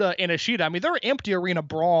Okuda and Ishida. I mean, their empty arena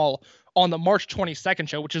brawl on the March 22nd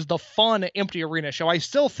show, which is the fun empty arena show. I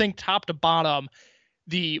still think top to bottom,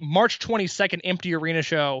 the March 22nd empty arena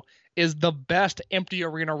show is the best empty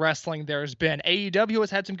arena wrestling there's been. AEW has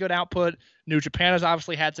had some good output. New Japan has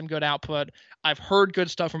obviously had some good output. I've heard good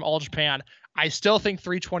stuff from All Japan. I still think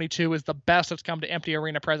 322 is the best that's come to empty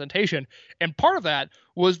arena presentation. And part of that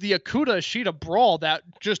was the Okuda Ishida brawl that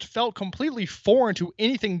just felt completely foreign to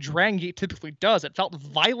anything Dragon Gate typically does. It felt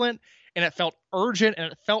violent, and it felt urgent,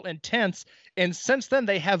 and it felt intense. And since then,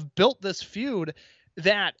 they have built this feud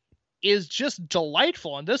that is just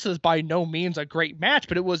delightful. And this is by no means a great match,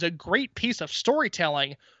 but it was a great piece of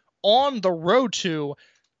storytelling on the road to,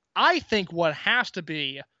 I think, what has to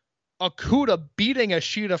be Okuda beating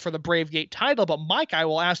Ishida for the Brave Gate title. But Mike, I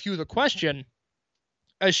will ask you the question.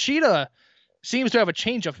 Ishida seems to have a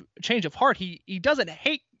change of heart. He doesn't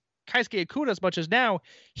hate Keisuke Okuda as much as now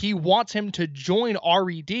he wants him to join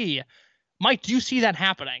RED. Mike, do you see that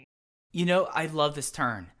happening? I love this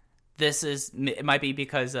turn. It might be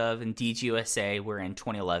because of Indeed USA, we're in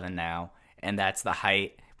 2011 now, and that's the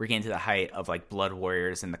height. We're getting to the height of like Blood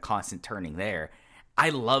Warriors and the constant turning there. I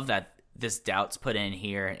love that this doubt's put in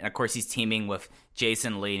here. And of course, he's teaming with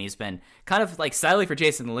Jason Lee, and he's been kind of like, sadly for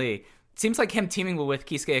Jason Lee, it seems like him teaming with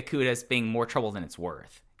Kisuke Okuda is being more trouble than it's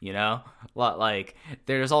worth. Like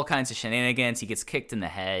there's all kinds of shenanigans. He gets kicked in the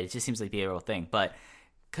head. It just seems like the real thing. But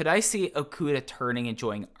could I see Okuda turning and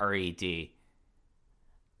joining RED?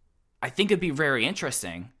 I think it'd be very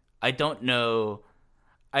interesting. I don't know.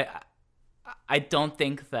 I don't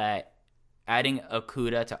think that adding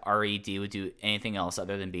Okuda to RED would do anything else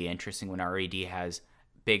other than be interesting when RED has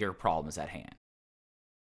bigger problems at hand.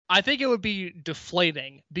 I think it would be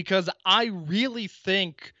deflating because I really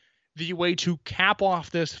think the way to cap off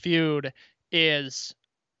this feud is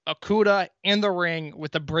Okuda in the ring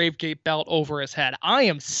with the Brave Gate belt over his head. I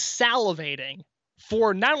am salivating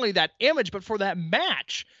for not only that image, but for that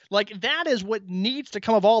match. Like, that is what needs to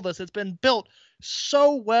come of all this. It's been built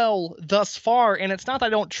so well thus far, and it's not that I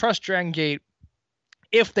don't trust Dragon Gate,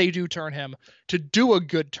 if they do turn him, to do a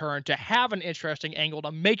good turn, to have an interesting angle,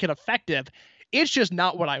 to make it effective. It's just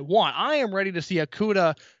not what I want. I am ready to see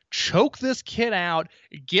Okuda choke this kid out,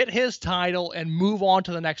 get his title, and move on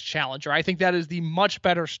to the next challenger. I think that is the much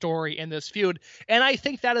better story in this feud, and I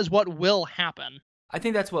think that is what will happen. I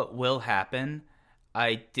think that's what will happen.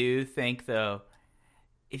 I do think, though,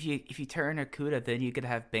 if you turn Okuda, then you could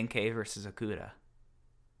have Ben-K versus Okuda.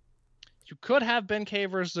 You could have Ben-K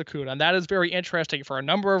versus Okuda, and that is very interesting for a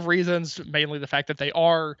number of reasons, mainly the fact that they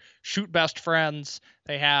are shoot best friends.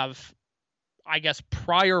 They have, I guess,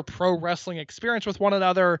 prior pro wrestling experience with one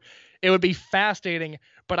another. It would be fascinating,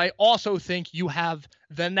 but I also think you have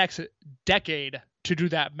the next decade to do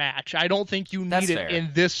that match. I don't think you need it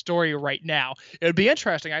in this story right now. It would be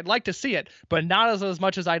interesting. I'd like to see it, but not as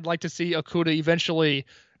much as I'd like to see Okuda eventually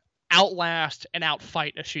outlast and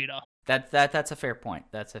outfight Ishida. That's a fair point.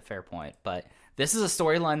 That's a fair point. But this is a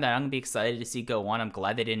storyline that I'm going to be excited to see go on. I'm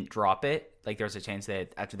glad they didn't drop it. Like, there's a chance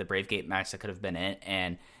that after the Brave Gate match that could have been it.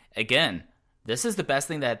 And again, this is the best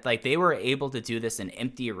thing that, like, they were able to do this in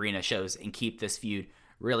empty arena shows and keep this feud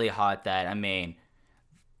really hot. That, I mean,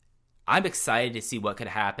 I'm excited to see what could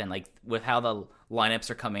happen, like, with how the lineups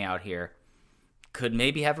are coming out here. Could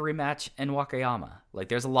maybe have a rematch in Wakayama. Like,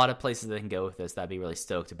 there's a lot of places they can go with this that I'd be really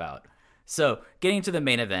stoked about. So, getting to the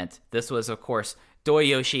main event, this was, of course,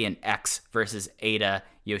 Doyoshi and X versus Eita,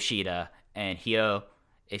 Yoshida, and Hyo.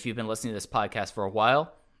 If you've been listening to this podcast for a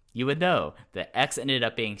while, you would know that X ended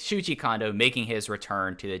up being Shuji Kondo, making his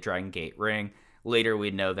return to the Dragon Gate ring. Later,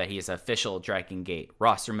 we'd know that he's an official Dragon Gate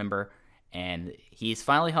roster member, and he's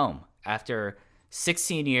finally home after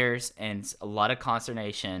 16 years and a lot of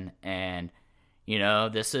consternation. And, you know,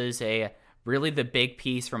 this is really the big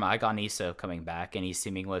piece from Aigon Iso coming back, and he's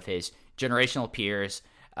teaming with his generational peers,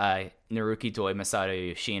 Naruki Doi, Masato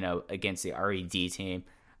Yoshino, against the RED team.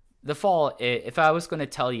 The fall, if I was going to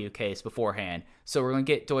tell you, Case, beforehand, so we're going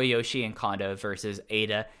to get Doyoshi and Kondo versus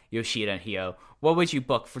Eita, Yoshida, and Hyo, what would you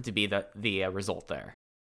book for to be the result there?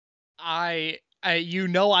 I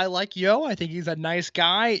like Yo. I think he's a nice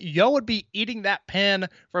guy. Yo would be eating that pin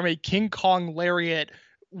from a King Kong lariat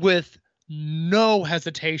with no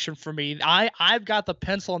hesitation for me. I've got the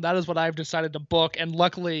pencil, and that is what I've decided to book. And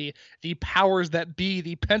luckily, the powers that be,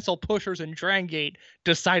 the pencil pushers in Dragon Gate,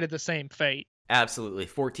 decided the same fate. Absolutely.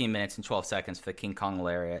 14 minutes and 12 seconds for the King Kong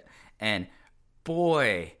lariat. And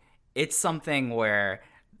boy, it's something where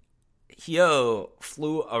Hyo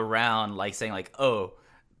flew around like saying like, oh,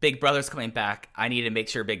 Big Brother's coming back. I need to make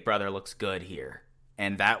sure Big Brother looks good here.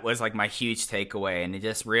 And that was like my huge takeaway. And it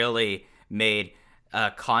just really made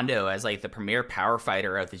Kondo as like the premier power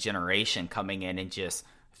fighter of the generation coming in and just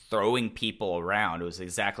throwing people around. It was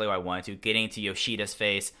exactly what I wanted to. Getting to Yoshida's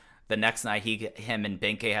face. The next night, him and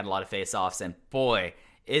Benkei had a lot of face-offs, and boy,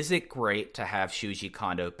 is it great to have Shuji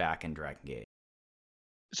Kondo back in Dragon Gate.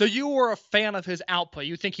 So you were a fan of his output.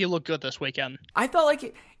 You think he looked good this weekend? I felt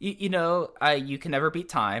like, you can never beat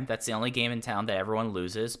time. That's the only game in town that everyone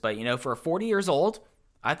loses. But, for 40 years old,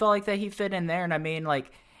 I felt like that he fit in there. And I mean, like,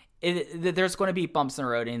 there's going to be bumps in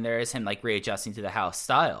the road, and there is him, like, readjusting to the house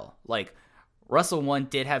style. Like, Wrestle 1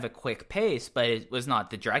 did have a quick pace, but it was not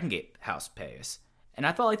the Dragon Gate house pace. And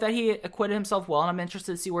I felt like that he acquitted himself well, and I'm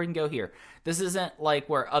interested to see where he can go here. This isn't like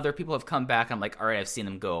where other people have come back, and I'm like, all right, I've seen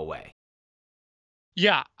them go away.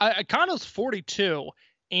 Yeah, Kondo's 42,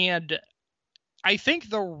 and I think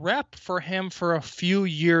the rep for him for a few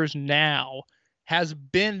years now has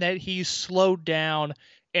been that he's slowed down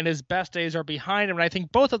and his best days are behind him. And I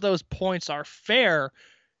think both of those points are fair.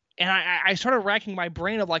 And I started racking my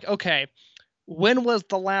brain of like, okay, when was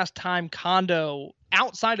the last time Kondo,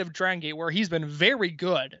 outside of Dragon Gate, where he's been very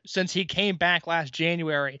good since he came back last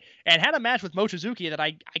January and had a match with Mochizuki that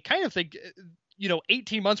I kind of think,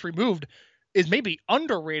 18 months removed is maybe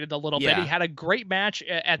underrated a little bit. He had a great match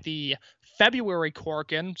at the February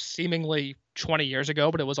Korakuen, seemingly 20 years ago,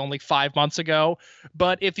 but it was only 5 months ago.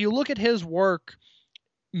 But if you look at his work,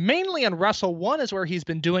 mainly on Wrestle 1 is where he's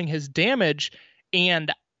been doing his damage,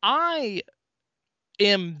 and I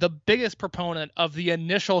am the biggest proponent of the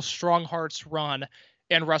initial Strong Hearts run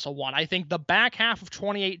in Wrestle 1. I think the back half of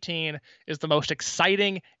 2018 is the most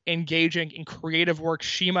exciting, engaging, and creative work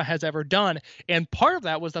CIMA has ever done. And part of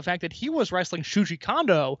that was the fact that he was wrestling Shuji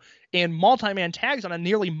Kondo in multi-man tags on a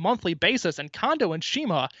nearly monthly basis, and Kondo and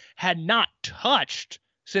CIMA had not touched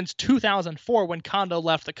since 2004 when Kondo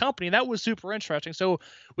left the company. That was super interesting. So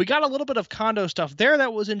we got a little bit of Kondo stuff there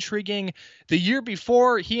that was intriguing. The year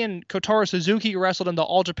before, he and Kotaro Suzuki wrestled in the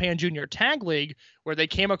All Japan Junior Tag League, where they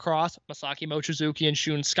came across Masaki Mochizuki and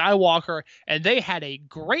Shun Skywalker, and they had a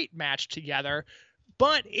great match together.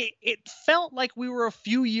 But it felt like we were a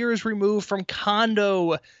few years removed from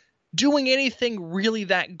Kondo doing anything really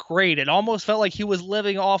that great. It almost felt like he was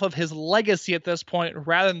living off of his legacy at this point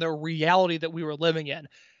rather than the reality that we were living in.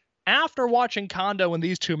 After watching Kondo in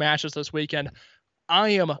these two matches this weekend,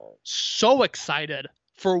 I am so excited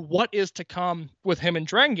for what is to come with him in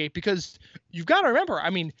Dragon Gate, because you've got to remember, I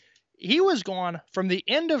mean, he was gone from the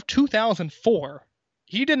end of 2004.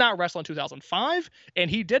 He did not wrestle in 2005, and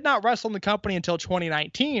he did not wrestle in the company until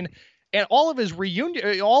 2019. And all of his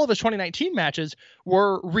 2019 matches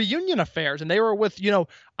were reunion affairs, and they were with,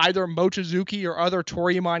 either Mochizuki or other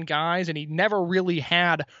Toryumon guys, and he never really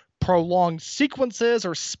had prolonged sequences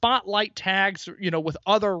or spotlight tags, with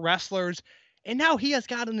other wrestlers. And now he has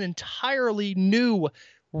got an entirely new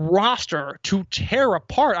roster to tear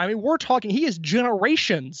apart. I mean, we're talking, he is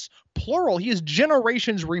generations, plural, he is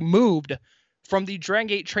generations removed from the Dragon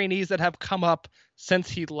Gate trainees that have come up since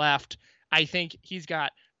he left. I think he's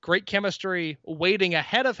got great chemistry waiting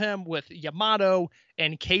ahead of him with Yamato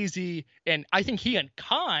and KZ, and I think he and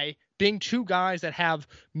Kai being two guys that have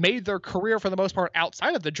made their career for the most part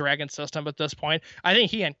outside of the Dragon system at this point. I think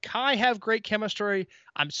he and Kai have great chemistry.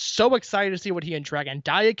 I'm so excited to see what he and Dragon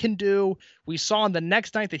Dia can do. We saw on the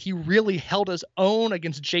next night that he really held his own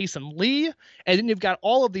against Jason Lee, and then you've got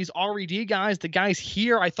all of these RED guys. The guys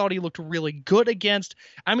here I thought he looked really good against.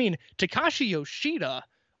 I mean, Takashi Yoshida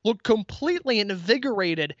looked completely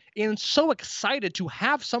invigorated and so excited to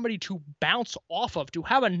have somebody to bounce off of, to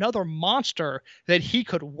have another monster that he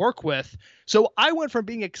could work with. So I went from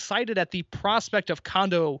being excited at the prospect of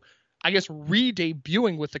Kondo, I guess,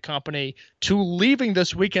 re-debuting with the company, to leaving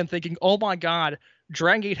this weekend thinking, oh my God,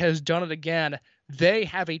 Dragon Gate has done it again. They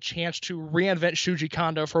have a chance to reinvent Shuji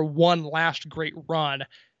Kondo for one last great run.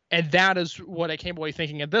 And that is what I came away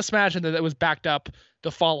thinking in this match, and that it was backed up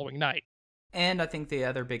the following night. And I think the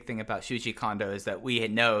other big thing about Shuji Kondo is that we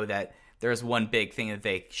know that there's one big thing that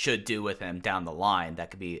they should do with him down the line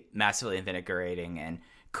that could be massively invigorating and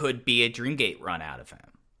could be a Dreamgate run out of him.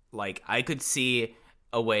 Like, I could see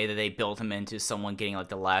a way that they build him into someone getting like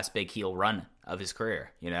the last big heel run of his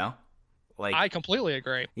career, you know? Like, I completely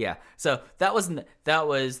agree. Yeah. So that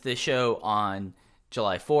was the show on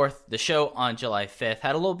July 4th. The show on July 5th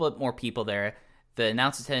had a little bit more people there. The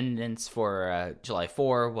announced attendance for July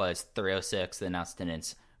 4 was 306. The announced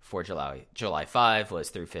attendance for July 5 was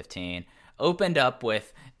 315. Opened up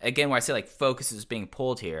with, again, where I say like focus is being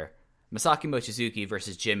pulled here, Masaki Mochizuki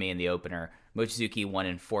versus Jimmy in the opener. Mochizuki won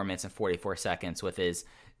in 4 minutes and 44 seconds with his,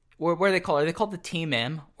 what are they called? Are they called the Team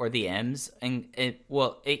M or the M's? And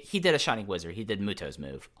he did a Shining Wizard. He did Muto's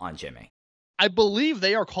move on Jimmy. I believe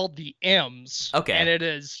they are called the M's. Okay. And it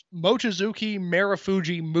is Mochizuki,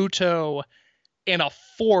 Marufuji, Muto, and a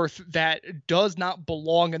fourth that does not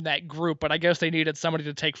belong in that group, but I guess they needed somebody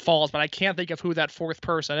to take falls, but I can't think of who that fourth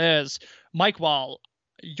person is. Mike, while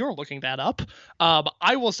you're looking that up,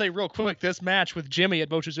 I will say real quick, this match with Jimmy and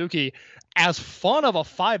Mochizuki, as fun of a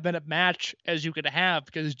 5-minute match as you could have,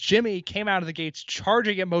 because Jimmy came out of the gates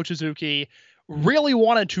charging at Mochizuki, really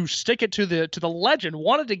wanted to stick it to the legend,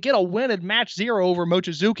 wanted to get a win in match 0 over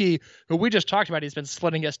Mochizuki, who we just talked about. He's been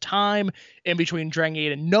splitting his time in between Dragon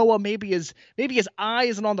Gate and Noah. Maybe his eye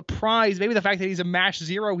isn't on the prize. Maybe the fact that he's in match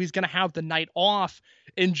 0, he's going to have the night off.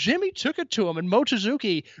 And Jimmy took it to him, and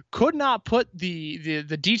Mochizuki could not put the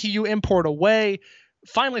DTU import away.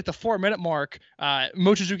 Finally, at the 4-minute mark,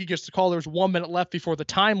 Mochizuki gets the call. There's 1 minute left before the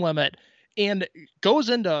time limit, and goes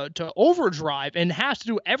into overdrive and has to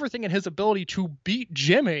do everything in his ability to beat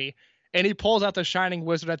Jimmy. And he pulls out the Shining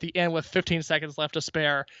Wizard at the end with 15 seconds left to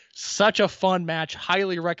spare. Such a fun match.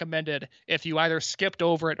 Highly recommended if you either skipped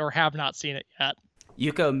over it or have not seen it yet.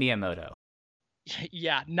 Yuko Miyamoto.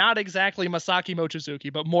 Yeah, not exactly Masaki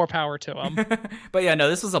Mochizuki, but more power to him. But yeah, no,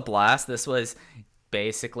 this was a blast. This was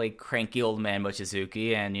basically cranky old man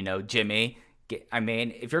Mochizuki and, Jimmy. I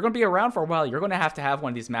mean, if you're going to be around for a while, you're going to have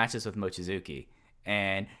one of these matches with Mochizuki.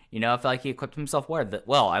 And, I feel like he equipped himself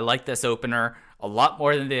well. I like this opener a lot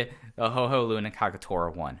more than the Ho-Ho Luna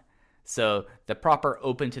Kagetora one. So the proper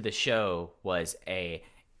open to the show was a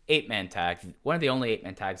 8-man tag, one of the only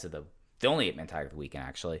 8-man tags of the only 8-man tag of the weekend,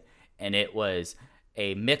 actually. And it was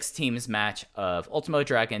a mixed teams match of Ultimo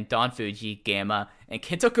Dragon, Don Fuji, Gamma, and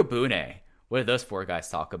Kento Kabune. What did those 4 guys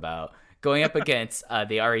talk about? Going up against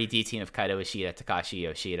the RED team of Kaito Ishida, Takashi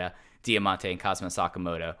Yoshida, Diamante, and Kazuma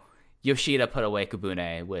Sakamoto. Yoshida put away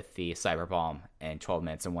Kabune with the Cyber Bomb in 12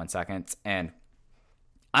 minutes and 1 second. And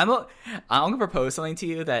I'm going to propose something to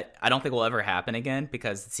you that I don't think will ever happen again,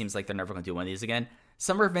 because it seems like they're never going to do one of these again.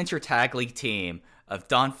 Summer Adventure Tag League team of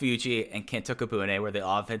Don Fuji and Kento Kabune, where the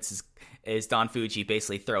offense is Don Fuji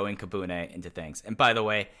basically throwing Kabune into things. And by the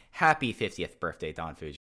way, happy 50th birthday, Don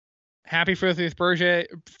Fuji. Happy 50th birthday.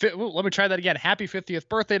 Let me try that again. Happy 50th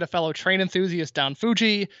birthday to fellow train enthusiast Don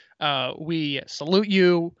Fuji. We salute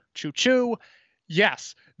you. Choo choo.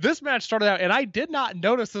 Yes, this match started out, and I did not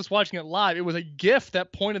notice this watching it live. It was a GIF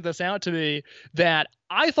that pointed this out to me, that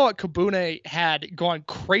I thought Kabune had gone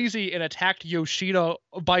crazy and attacked Yoshida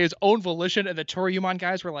by his own volition, and the Toryumon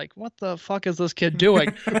guys were like, what the fuck is this kid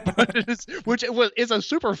doing? Which is a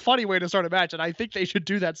super funny way to start a match, and I think they should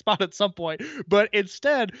do that spot at some point. But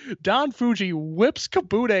instead, Don Fuji whips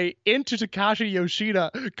Kabune into Takashi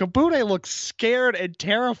Yoshida. Kabune looks scared and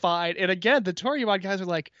terrified, and again, the Toryumon guys are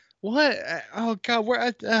like, what? Oh God,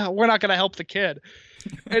 we're not gonna help the kid.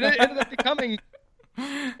 And it ended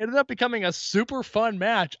up becoming a super fun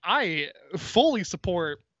match. I fully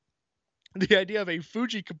support the idea of a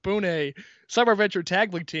Fuji Kabune Summer Adventure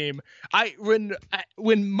Tag League team. When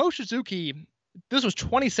Mochizuki, this was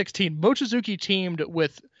 2016, Mochizuki teamed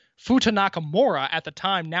with Futa Nakamura at the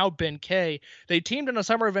time, now Ben K. They teamed in a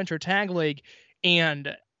Summer Adventure Tag League,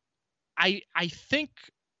 and I think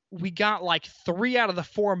we got like 3 out of the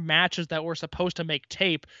 4 matches that were supposed to make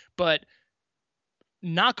tape, but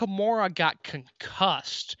Nakamura got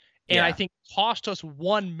concussed, and I think cost us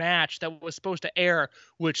 1 match that was supposed to air,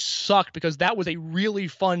 which sucked because that was a really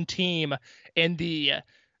fun team. And the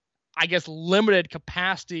I guess, limited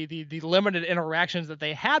capacity, the limited interactions that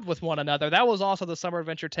they had with one another. That was also the Summer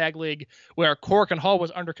Adventure Tag League where Korakuen Hall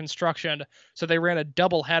was under construction, so they ran a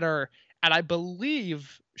double header, and I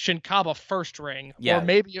believe Shinkaba first ring, or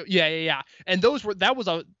maybe yeah. And those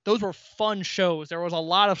were fun shows. There was a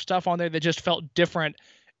lot of stuff on there that just felt different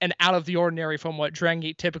and out of the ordinary from what Dragon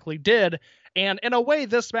Gate typically did. And in a way,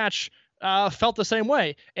 this match felt the same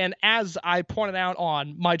way. And as I pointed out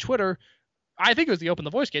on my Twitter, I think it was the Open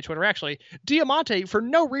the Voice Gate Twitter, actually, Diamante, for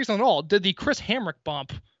no reason at all, did the Chris Hamrick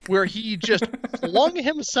bump, where he just flung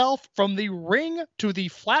himself from the ring to the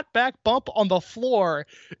flat back bump on the floor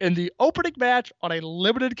in the opening match on a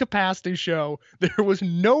limited capacity show. There was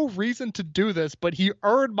no reason to do this, but he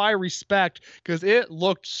earned my respect because it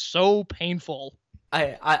looked so painful.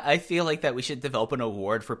 I feel like that we should develop an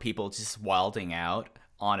award for people just wilding out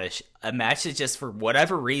on a match that just, for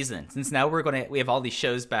whatever reason, since now we have all these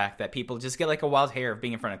shows back that people just get like a wild hair of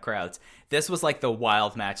being in front of crowds. This was like the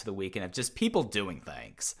wild match of the weekend of just people doing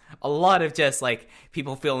things. A lot of just like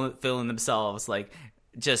people feeling themselves like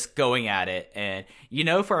just going at it. And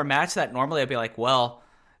for a match that normally I'd be like, well,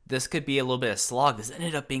 this could be a little bit of slog, this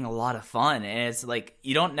ended up being a lot of fun. And it's like,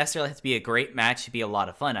 you don't necessarily have to be a great match to be a lot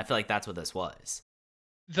of fun. I feel like that's what this was.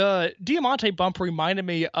 The Diamante bump reminded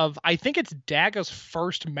me of, I think it's Daga's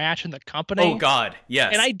first match in the company. Oh God,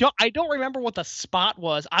 yes. And I don't remember what the spot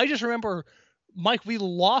was. I just remember, Mike, we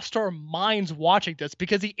lost our minds watching this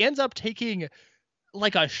because he ends up taking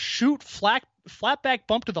like a flat back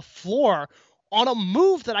bump to the floor on a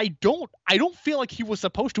move that I don't feel like he was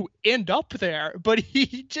supposed to end up there, but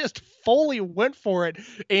he just fully went for it.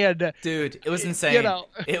 And dude, it was insane.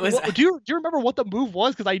 It was. Do you remember what the move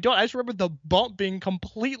was? Because I don't. I just remember the bump being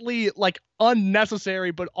completely like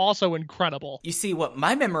unnecessary, but also incredible. You see, what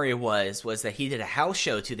my memory was that he did a house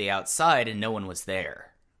show to the outside and no one was there.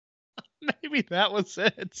 Maybe that was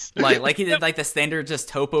it. Like he did like the standard just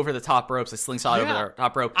tope over the top ropes, a slingshot over the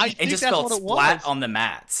top rope, and just fell flat on the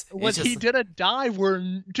mats. He did a dive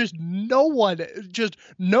where just no water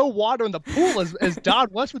in the pool, as Don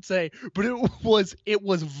West would say, but it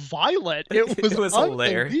was violent. It was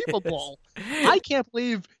unbelievable. I can't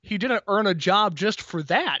believe he didn't earn a job just for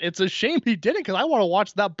that. It's a shame he didn't, because I want to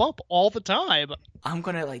watch that bump all the time. I'm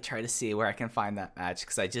gonna like try to see where I can find that match,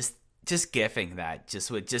 because I just gifting that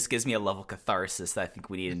just gives me a level of catharsis that I think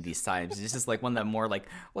we need in these times. It's just like one of the more like,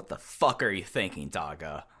 what the fuck are you thinking,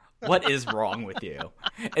 Daga? What is wrong with you?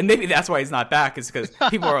 And maybe that's why he's not back, is because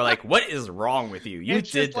people are like, what is wrong with you? You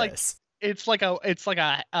did this. It's like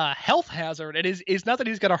a health hazard. It's not that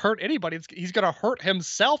he's gonna hurt anybody. He's gonna hurt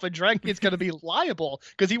himself, and Dragon Gate's gonna be liable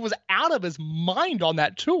because he was out of his mind on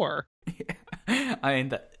that tour. I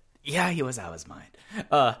mean, he was out of his mind.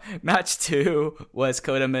 Match 2 was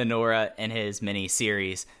Kota Minoura in his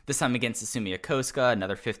mini-series, this time against Susumu Yokosuka,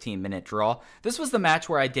 another 15-minute draw. This was the match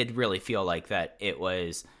where I did really feel like that it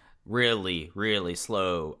was really, really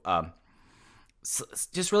slow,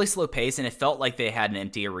 just really slow pace, and it felt like they had an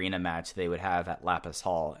empty arena match they would have at Lapis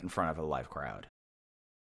Hall in front of a live crowd.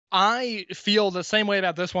 I feel the same way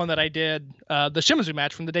about this one that I did the Shimizu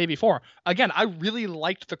match from the day before. Again, I really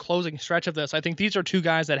liked the closing stretch of this. I think these are two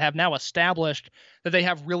guys that have now established that they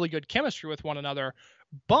have really good chemistry with one another,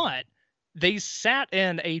 but they sat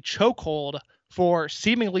in a chokehold for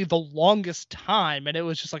seemingly the longest time, and it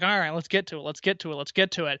was just like, all right, let's get to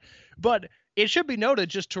it. But it should be noted,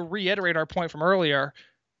 just to reiterate our point from earlier,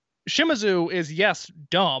 Shimizu is, yes,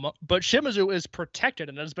 dumb, but Shimizu is protected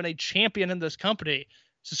and has been a champion in this company.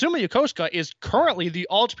 Susumu Yokosuka is currently the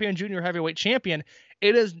All Japan Junior Heavyweight Champion.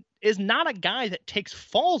 It is not a guy that takes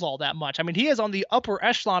falls all that much. I mean, he is on the upper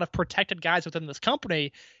echelon of protected guys within this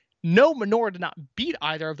company. No, Minoura did not beat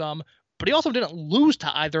either of them, but he also didn't lose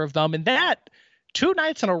to either of them, and that 2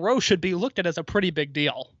 nights in a row should be looked at as a pretty big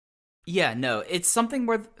deal. Yeah, no, it's something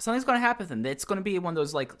where something's going to happen with him. It's going to be one of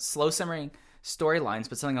those like slow simmering storylines,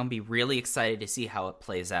 but something I'm going to be really excited to see how it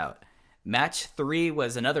plays out. Match 3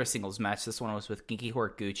 was another singles match. This one was with Genki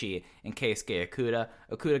Horiguchi and Keisuke Okuda.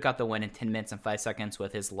 Okuda got the win in 10 minutes and 5 seconds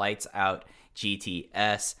with his lights out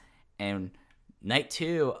GTS. And night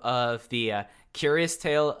 2 of the Curious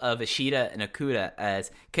Tale of Ishida and Okuda,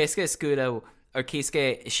 as Kaito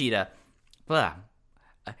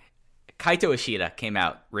Ishida came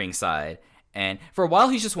out ringside. And for a while,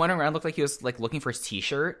 he's just wandering around, looked like he was like looking for his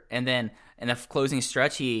t-shirt. And then in the closing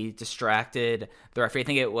stretch, he distracted the referee. I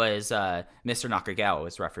think it was Mr. Nakagawa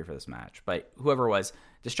was referee for this match. But whoever was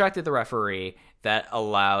distracted the referee that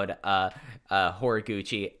allowed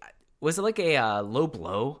Horiguchi. Was it like a low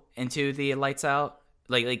blow into the lights out?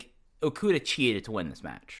 Like Okuda cheated to win this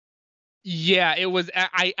match. Yeah, it was.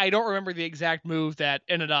 I don't remember the exact move that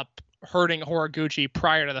ended up hurting Horiguchi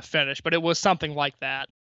prior to the finish, but it was something like that.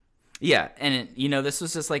 Yeah, and this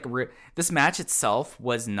was just like this match itself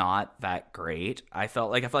was not that great. I felt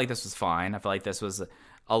like this was fine. I felt like this was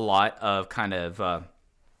a lot of kind of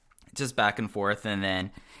just back and forth, and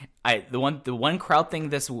then the one crowd thing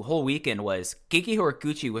this whole weekend was Genki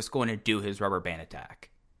Horiguchi was going to do his rubber band attack.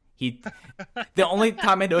 The only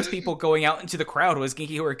time I noticed people going out into the crowd was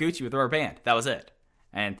Genki Horiguchi with a rubber band. That was it.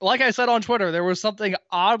 And like I said on Twitter, there was something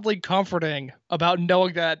oddly comforting about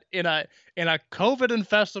knowing that in a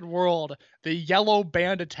COVID-infested world, the yellow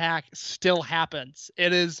band attack still happens.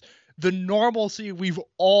 It is the normalcy we've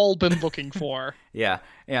all been looking for. Yeah.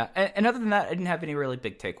 And other than that, I didn't have any really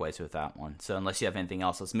big takeaways with that one. So unless you have anything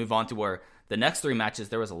else, let's move on to where the next 3 matches,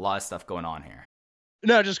 there was a lot of stuff going on here.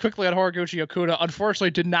 No, just quickly on Horiguchi Okuda, unfortunately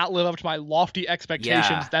did not live up to my lofty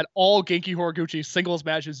expectations that all Genki Horiguchi singles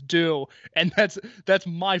matches do, and that's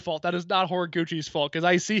my fault. That is not Horiguchi's fault, because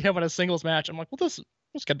I see him in a singles match, I'm like, well, this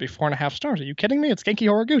got to be 4.5 stars. Are you kidding me? It's Genki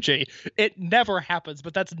Horiguchi. It never happens,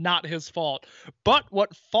 but that's not his fault. But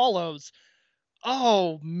what follows,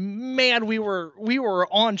 oh man, we were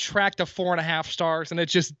on track to 4.5 stars, and it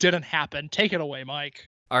just didn't happen. Take it away, Mike.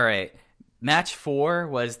 All right. Match 4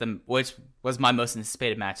 which was my most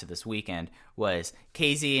anticipated match of this weekend, was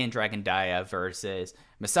KZ and Dragon Dia versus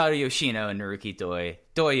Masato Yoshino and Naruki Doi.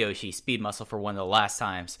 Yoshi, Speed Muscle for one of the last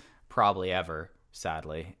times probably ever,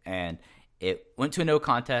 sadly. And it went to a no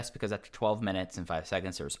contest because after 12 minutes and 5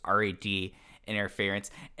 seconds, there was RAD interference.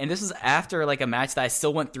 And this was after like a match that I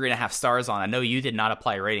still went 3.5 stars on. I know you did not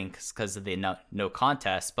apply ratings because of the no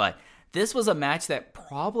contest, but this was a match that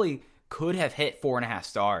probably could have hit 4.5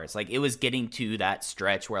 stars. Like, it was getting to that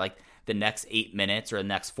stretch where like the next 8 minutes or the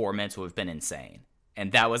next 4 minutes would have been insane.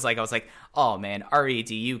 And that was like, I was like, oh man, RED,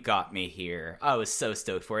 you got me here. I was so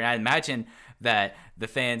stoked for it. And I imagine that the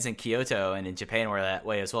fans in Kyoto and in Japan were that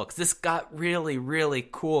way as well, because this got really, really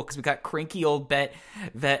cool, because we got cranky old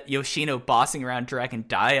Vet Yoshino bossing around Dragon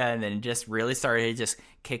Dia, and then just really started just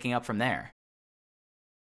kicking up from there.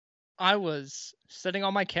 I was sitting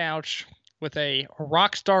on my couch with a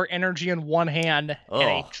Rockstar Energy in one hand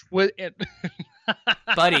and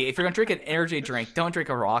Buddy, if you're gonna drink an energy drink, don't drink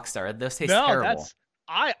a Rockstar. Those taste terrible.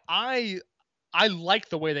 I like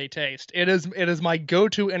the way they taste. It is my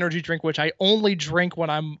go-to energy drink, which I only drink when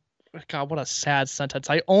I'm, God, what a sad sentence.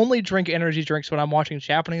 I only drink energy drinks when I'm watching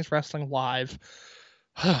Japanese wrestling live.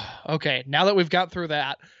 Okay, now that we've got through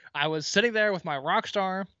that, I was sitting there with my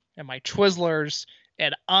Rockstar and my Twizzlers,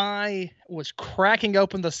 and I was cracking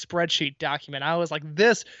open the spreadsheet document. I was like,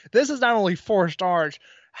 this is not only 4 stars.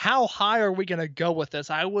 How high are we going to go with this?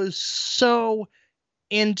 I was so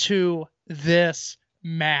into this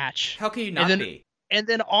match. How can you not be? And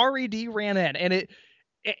then RED ran in, and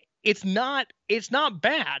it's not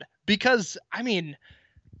bad, because I mean,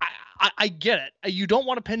 I get it. You don't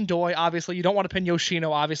want to pin Doi, obviously. You don't want to pin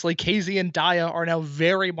Yoshino, obviously. KZ and Dia are now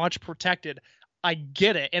very much protected. I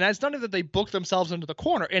get it. And it's not that they booked themselves into a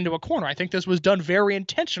corner. I think this was done very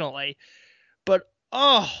intentionally. But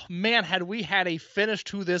oh man, had we had a finish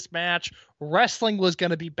to this match, wrestling was going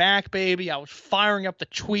to be back, baby. I was firing up the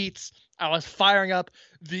tweets. I was firing up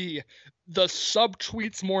the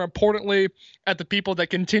sub-tweets, more importantly, at the people that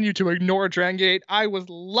continue to ignore Dragon Gate. I was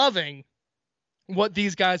loving what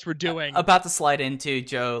these guys were doing. About to slide into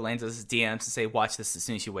Joe Lanza's DMs to say, watch this as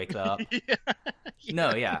soon as you wake up. Yeah.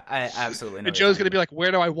 No, yeah, I absolutely know. And Joe's going to be like,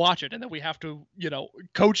 where do I watch it? And then we have to,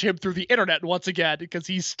 coach him through the internet once again, because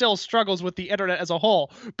he still struggles with the internet as a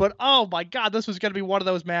whole. But oh my God, this was going to be one of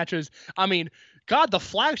those matches. I mean, God, the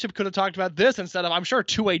flagship could have talked about this instead of, I'm sure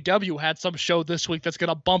 2AW had some show this week that's going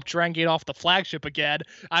to bump Dragon Gate off the flagship again.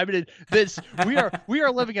 I mean, we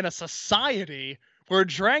are living in a society where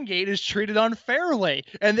Dragon Gate is treated unfairly,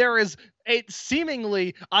 and there is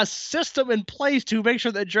seemingly a system in place to make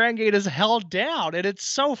sure that Dragon Gate is held down, and it's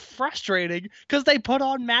so frustrating because they put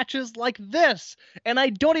on matches like this, and I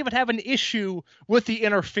don't even have an issue with the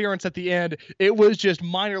interference at the end. It was just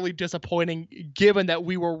minorly disappointing, given that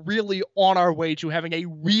we were really on our way to having a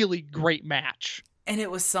really great match. And it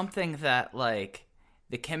was something that, like,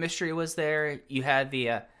 the chemistry was there. You had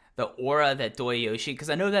the aura that Doyoshi,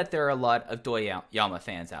 because I know that there are a lot of Doyama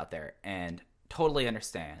fans out there, and totally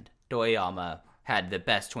understand. Doyama had the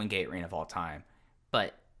best Twin Gate reign of all time.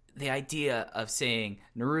 But the idea of seeing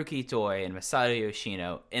Naruki Doi and Masato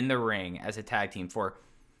Yoshino in the ring as a tag team for,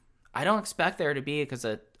 I don't expect there to be, because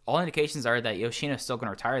all indications are that Yoshino's still going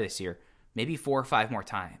to retire this year, maybe 4 or 5 more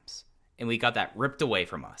times. And we got that ripped away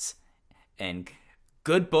from us. And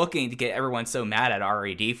good booking to get everyone so mad at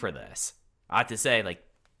RED for this. I have to say, like,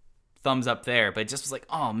 thumbs up there, but it just was like,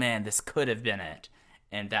 oh man, this could have been it.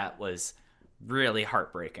 And that was really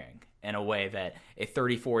heartbreaking. in a way that a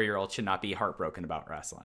 34-year-old should not be heartbroken about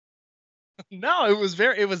wrestling. No,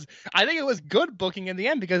 I think it was good booking in the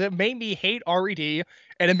end because it made me hate RED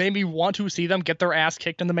and it made me want to see them get their ass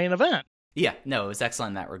kicked in the main event. Yeah, no, it was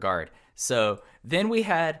excellent in that regard. So then we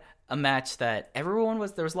had a match that there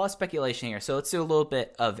was a lot of speculation here. So let's do a little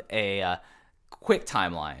bit of a quick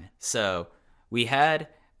timeline. So we had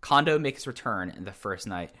Kondo make his return in the first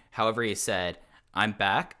night. However, he said, I'm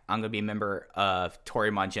back. I'm going to be a member of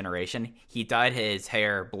Toryumon Generation. He dyed his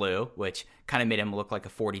hair blue, which kind of made him look like a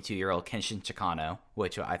 42-year-old Kenshin Chikano,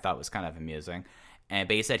 which I thought was kind of amusing.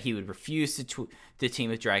 But he said he would refuse to team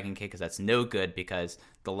with Dragon Kid because that's no good, because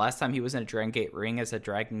the last time he was in a Dragon Gate ring as a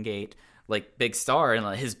Dragon Gate big star,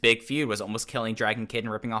 and his big feud was almost killing Dragon Kid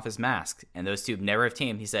and ripping off his mask. And those two never have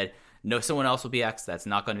teamed. He said, no, someone else will be X. That's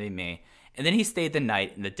not going to be me. And then he stayed the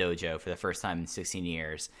night in the dojo for the first time in 16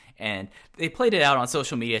 years. And they played it out on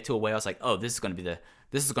social media to a way I was like, oh, this is going to be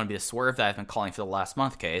the swerve that I've been calling for the last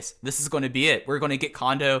month, Case. This is going to be it. We're going to get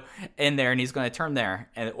Kondo in there, and he's going to turn there,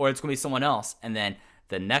 or it's going to be someone else. And then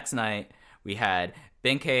the next night, we had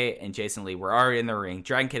Benkei and Jason Lee were already in the ring.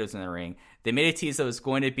 Dragon Kid was in the ring. They made a tease that it was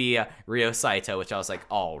going to be Ryo Saito, which I was like,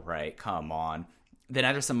 all right, come on. Then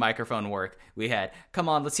after some microphone work, we had, come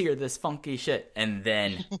on, let's hear this funky shit. And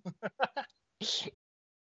then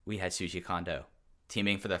we had Shuji Kondo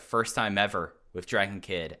teaming for the first time ever with Dragon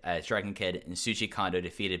Kid, as Dragon Kid and Shuji Kondo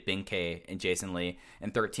defeated Benkei and Jason Lee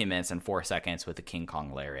in 13 minutes and 4 seconds with the King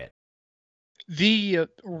Kong Lariat. The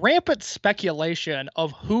rampant speculation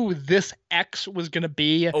of who this X was going to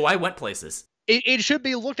be. Oh, I went places. It should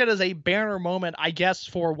be looked at as a banner moment, I guess,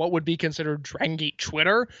 for what would be considered Dragon Gate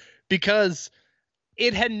Twitter, because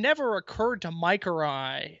it had never occurred to Mike or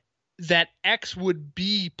I that X would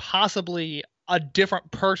be possibly a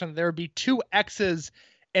different person. There would be two X's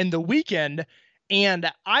in the weekend, and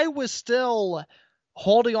I was still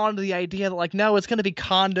holding on to the idea that, no, it's going to be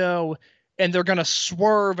Kondo, and they're going to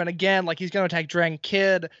swerve, and again, he's going to attack Dragon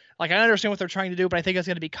Kid. I understand what they're trying to do, but I think it's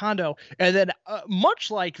going to be Kondo. And then, much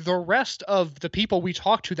like the rest of the people we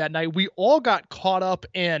talked to that night, we all got caught up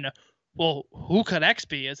in, well, who could X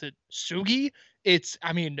be? Is it Sugi?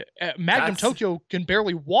 Magnum Tokyo can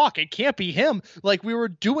barely walk. It can't be him. We were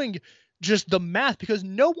doing just the math because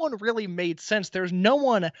no one really made sense. There's no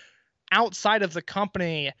one outside of the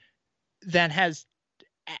company that has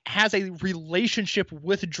a relationship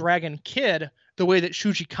with Dragon Kid the way that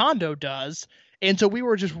Shuji Kondo does. And so we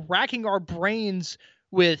were just racking our brains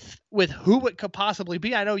with who it could possibly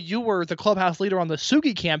be. I know you were the clubhouse leader on the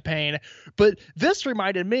Sugi campaign, but this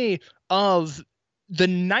reminded me of the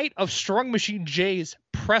night of Strong Machine J's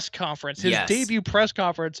press conference, his debut press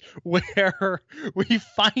conference, where we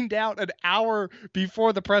find out an hour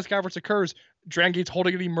before the press conference occurs, Dragon Gate's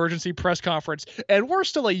holding an emergency press conference, and we're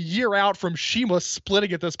still a year out from Shima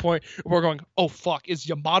splitting at this point. We're going, oh fuck, is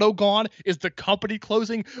Yamato gone? Is the company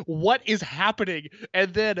closing? What is happening?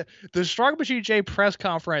 And then the Strong Machine J press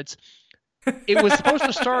conference, it was supposed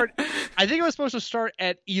to start, I think it was supposed to start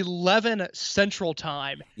at 11 Central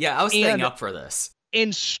Time. Yeah, I was staying up for this.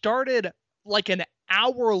 And started an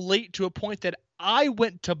hour late to a point that I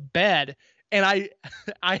went to bed, and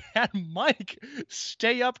I had Mike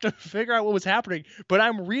stay up to figure out what was happening. But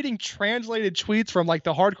I'm reading translated tweets from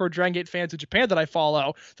the hardcore Dragon Gate fans in Japan that I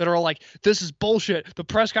follow that are like, this is bullshit. The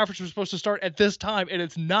press conference was supposed to start at this time and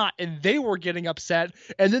it's not. And they were getting upset.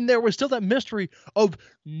 And then there was still that mystery of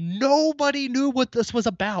nobody knew what this was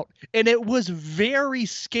about. And it was very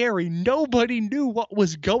scary. Nobody knew what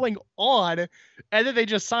was going on. And then they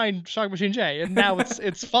just signed Strong Machine J, and now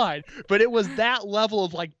it's fine. But it was that level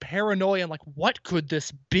of paranoia and what could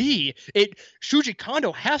this be? Shuji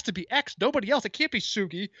Kondo has to be X, nobody else. It can't be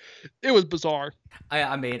Sugi. It was bizarre.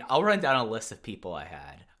 I'll run down a list of people I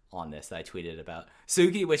had on this that I tweeted about.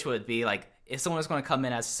 Sugi, which would be if someone was going to come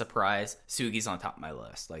in as a surprise, Sugi's on top of my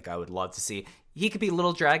list. I would love to see, he could be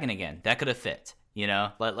Little Dragon again. That could have fit,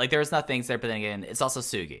 there's not things there, but then again, it's also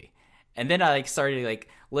Sugi. And then I started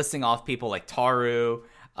listing off people like Taru,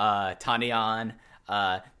 Tanian,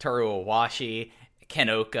 Taru Owashi,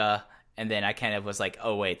 Kenoka, and then I kind of was like,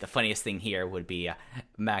 oh wait, the funniest thing here would be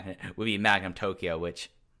Magnum Tokyo,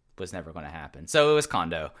 which was never going to happen. So it was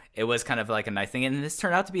Kondo. It was kind of a nice thing, and this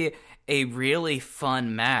turned out to be a really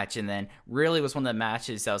fun match. And then really was one of the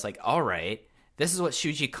matches that I was like, all right, this is what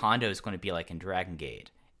Shuji Kondo is going to be like in Dragon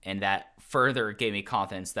Gate, and that further gave me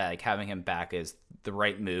confidence that having him back is the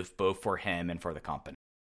right move both for him and for the company.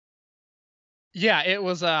 Yeah, it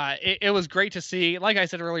was great to see. Like I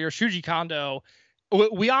said earlier, Shuji Kondo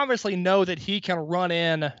we obviously know that he can run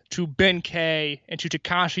in to Ben-K and to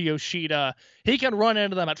Takashi Yoshida. He can run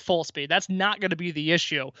into them at full speed. That's not going to be the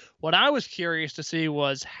issue. What I was curious to see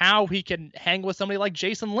was how he can hang with somebody like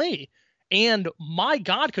Jason Lee. And my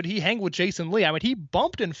God, could he hang with Jason Lee? I mean, he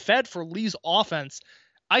bumped and fed for Lee's offense,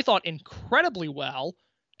 I thought, incredibly well.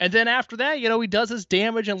 And then after that, he does his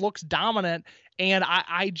damage and looks dominant. And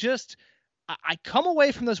I come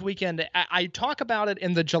away from this weekend, I talk about it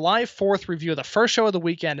in the July 4th review, the first show of the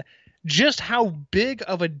weekend, just how big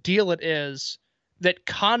of a deal it is that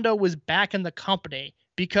Kondo was back in the company,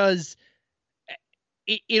 because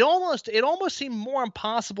it almost seemed more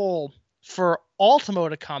impossible for Ultimo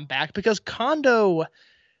to come back, because Kondo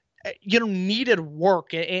needed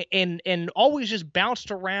work and always just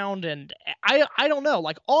bounced around. And I don't know,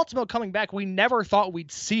 like Ultimo coming back, we never thought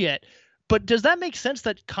we'd see it. But does that make sense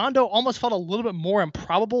that Kondo almost felt a little bit more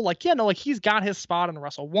improbable? Like, he's got his spot in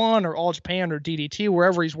Wrestle 1 or All Japan or DDT,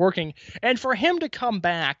 wherever he's working. And for him to come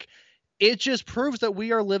back, it just proves that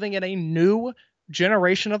we are living in a new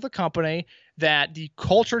generation of the company, that the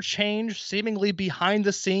culture change seemingly behind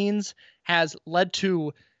the scenes has led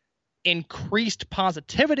to increased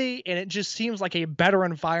positivity, and it just seems like a better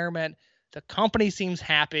environment. The company seems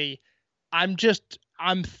happy.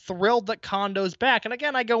 I'm thrilled that Kondo's back. And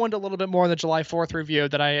again, I go into a little bit more in the July 4th review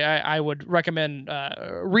that I would recommend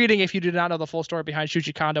reading if you do not know the full story behind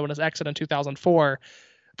Shuji Kondo and his exit in 2004.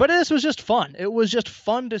 But this was just fun. It was just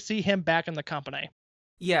fun to see him back in the company.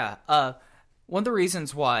 Yeah. One of the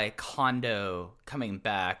reasons why Kondo coming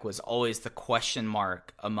back was always the question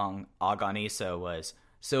mark among Aganiso was,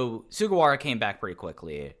 so Sugawara came back pretty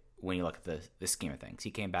quickly when you look at the scheme of things.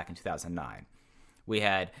 He came back in 2009. We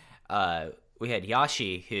had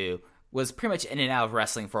Yashi, who was pretty much in and out of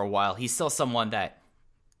wrestling for a while. He's still someone that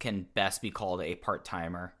can best be called a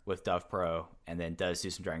part-timer with Dove Pro and then does do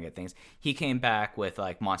some Dragon Gate things. He came back with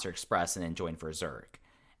like Monster Express and then joined for Zurich.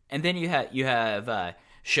 And then you have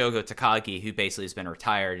Shogo Takagi, who basically has been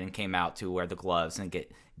retired and came out to wear the gloves and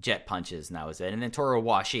get jet punches, and that was it. And then Toru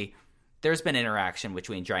Washi, there's been interaction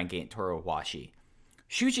between Dragon Gate and Toru Washi.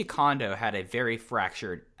 Shuji Kondo had a very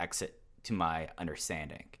fractured exit, to my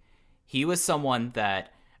understanding. He was someone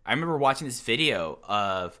that I remember watching this video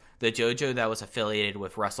of the dojo that was affiliated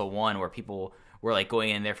with Wrestle 1, where people were like going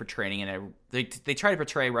in there for training, and they tried to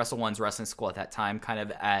portray Wrestle 1's wrestling school at that time kind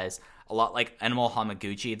of as a lot like Animal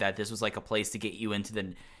Hamaguchi, that this was like a place to get you into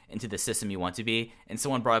the system you want to be. And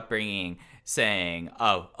someone brought up saying,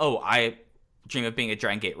 I dream of being a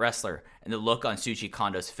Dragon Gate wrestler, and the look on Shuji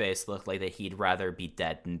Kondo's face looked like that he'd rather be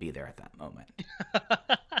dead than be there at that moment.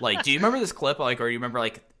 Like, do you remember this clip? Like, or do you remember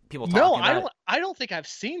like people talking about it? I don't think I've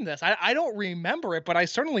seen this. I don't remember it, but I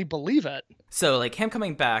certainly believe it. So like him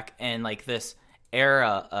coming back and like this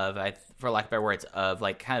era of, for lack of better words, of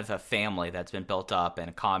like kind of a family that's been built up, and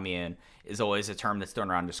a commune is always a term that's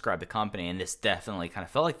thrown around to describe the company, and this definitely kind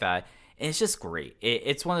of felt like that. And it's just great.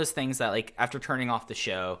 It's one of those things that like after turning off the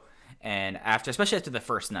show and especially after the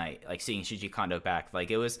first night, like seeing Shuji Kondo back,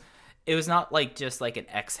 like it was not like just like an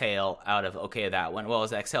exhale out of, okay, that went well. It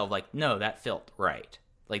was an exhale of like, no, that felt right.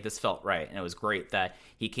 Like this felt right. And it was great that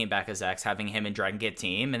he came back as X, having him and Dragon Gate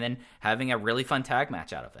team, and then having a really fun tag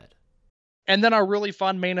match out of it. And then a really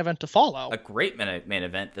fun main event to follow. A great main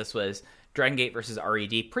event. This was Dragon Gate versus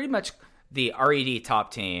RED. Pretty much the RED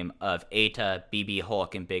top team of Eita, BB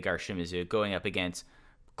Hulk, and Big R Shimizu going up against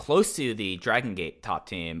close to the Dragon Gate top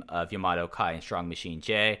team of Yamato Kai and Strong Machine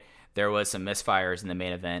J. There was some misfires in the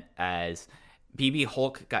main event as BB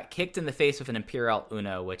Hulk got kicked in the face with an Imperial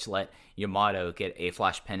Uno, which let Yamato get a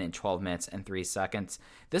flash pin in 12 minutes and 3 seconds.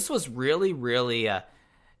 This was really, really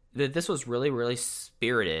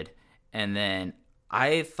spirited. And then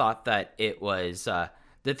I thought that it was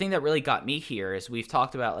the thing that really got me here is we've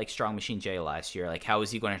talked about like Strong Machine J last year, like how is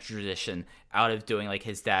he going to transition out of doing like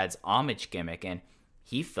his dad's homage gimmick, and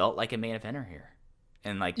he felt like a main eventer here,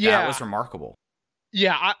 and like that was remarkable.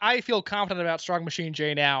 Yeah, I feel confident about Strong Machine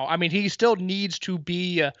J now. I mean, he still needs to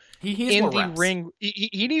be he in the ring.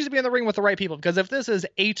 He needs to be in the ring with the right people, because if this is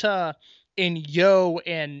Eita and Yo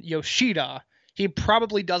and Yoshida, he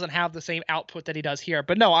probably doesn't have the same output that he does here.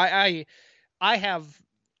 But no, I have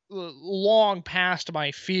long past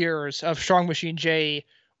my fears of Strong Machine J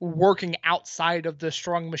working outside of the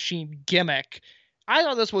Strong Machine gimmick. I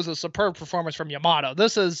thought this was a superb performance from Yamato.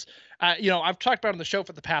 This is, I've talked about on the show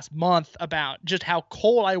for the past month about just how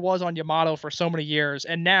cold I was on Yamato for so many years,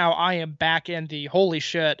 and now I am back in the holy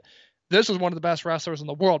shit. This is one of the best wrestlers in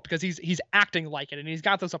the world, because he's acting like it, and he's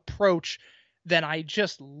got this approach that I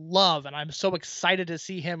just love, and I'm so excited to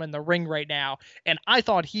see him in the ring right now. And I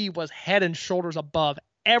thought he was head and shoulders above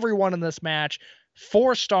everyone in this match.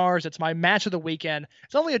 4 stars. It's my match of the weekend.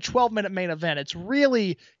 It's only a 12-minute main event. It's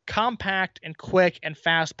really compact and quick and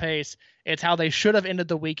fast-paced. It's how they should have ended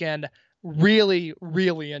the weekend. Really,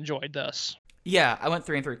 really enjoyed this. Yeah, I went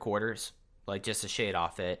 3 3/4, like just to shade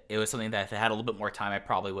off it. It was something that if I had a little bit more time, I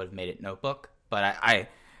probably would have made it Notebook. But I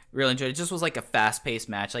really enjoyed it. It just was like a fast-paced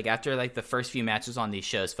match. Like after like the first few matches on these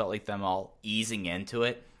shows felt like them all easing into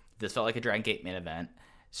it. This felt like a Dragon Gate main event.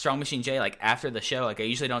 Strong Machine J, like after the show, like I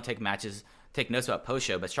usually don't take notes about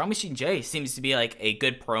post-show, but Strong Machine J seems to be like a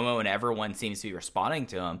good promo and everyone seems to be responding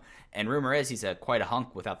to him. And rumor is he's quite a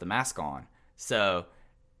hunk without the mask on. So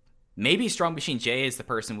maybe Strong Machine J is the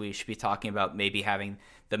person we should be talking about maybe having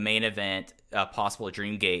the main event possible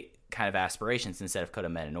Dream Gate kind of aspirations instead of Kota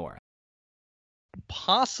Minoura.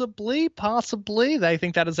 Possibly. I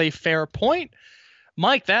think that is a fair point.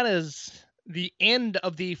 Mike, that is the end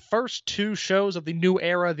of the first 2 shows of the new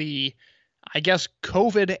era, the, I guess,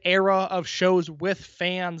 COVID era of shows with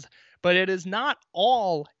fans. But it is not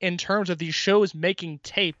all in terms of these shows making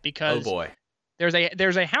tape, because oh boy,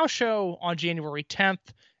 there's a house show on January 10th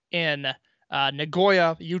in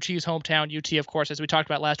Nagoya, UT's hometown. UT, of course, as we talked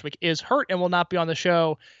about last week, is hurt and will not be on the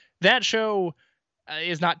show. That show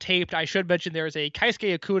is not taped. I should mention there is a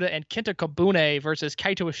Keisuke Okuda and Kenta Kobune versus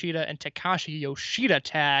Kaito Ishida and Takashi Yoshida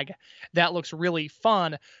tag. That looks really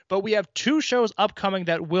fun. But we have 2 shows upcoming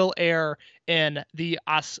that will air in the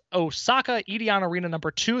Osaka Edion Arena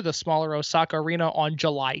number 2, the smaller Osaka Arena, on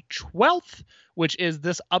July 12th, which is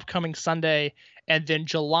this upcoming Sunday. And then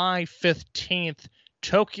July 15th,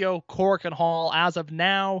 Tokyo Korakuen Hall. As of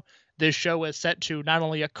now, this show is set to not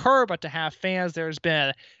only occur, but to have fans. There's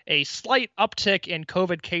been a slight uptick in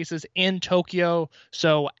COVID cases in Tokyo.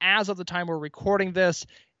 So as of the time we're recording this,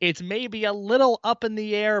 it's maybe a little up in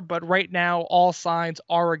the air, but right now all signs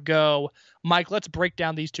are a go. Mike, let's break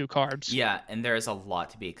down these 2 cards. Yeah, and there's a lot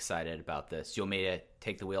to be excited about this. You want me to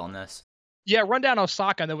take the wheel on this? Yeah, run down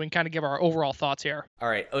Osaka, and then we can kind of give our overall thoughts here. All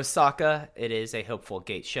right, Osaka, it is a Hopeful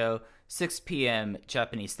Gate show. 6 p.m.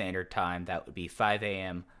 Japanese Standard Time. That would be 5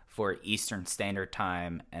 a.m. for Eastern Standard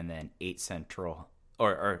Time, and then 8 Central,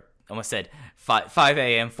 or almost said 5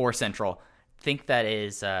 a.m. 4 Central. I think that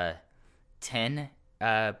is 10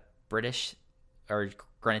 British or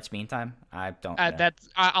Greenwich Mean Time. I don't know.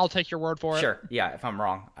 I'll take your word for it. Sure. Yeah, if I'm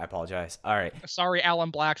wrong, I apologize. All right. Sorry,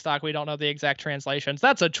 Alan Blackstock. We don't know the exact translations.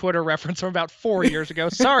 That's a Twitter reference from about 4 years ago.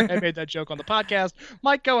 Sorry I made that joke on the podcast.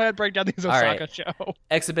 Mike, go ahead, break down these Osaka show.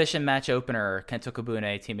 Exhibition match opener, Kento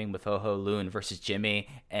Kobune teaming with Ho-Ho Loon versus Jimmy.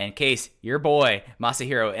 And Case, your boy,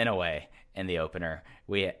 Masahiro Inoue in the opener.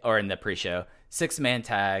 Or in the pre-show. 6-man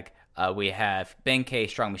tag. We have Ben-K,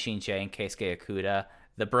 Strong Machine J, and Keisuke Okuda.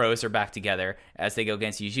 The bros are back together as they go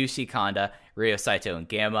against Yujutsu Kanda, Ryo Saito, and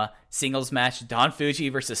Gamma. Singles match, Don Fuji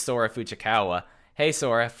versus Sora Fujikawa. Hey,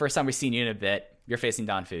 Sora, first time we've seen you in a bit. You're facing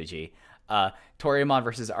Don Fuji. Toryumon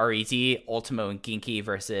versus RED, Ultimo and Ginki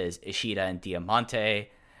versus Ishida and Diamante.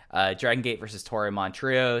 Dragon Gate versus Toryumon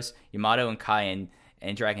Trios, Yamato and Kai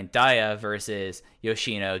and Dragon Dia versus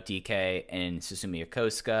Yoshino, DK, and Susumi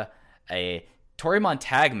Yokosuka. A Toryumon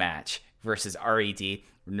tag match versus RED,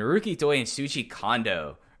 Naruki Doi and Shuji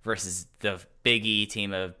Kondo versus the Big E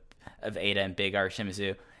team of Ada and Big R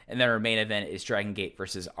Shimizu. And then our main event is Dragon Gate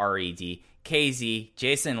versus RED, KZ,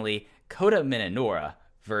 Jason Lee, Kota Minoura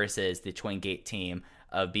versus the Twin Gate team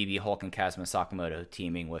of BB Hulk and Kazuma Sakamoto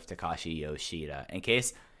teaming with Takashi Yoshida. In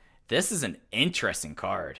case, this is an interesting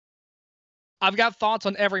card. I've got thoughts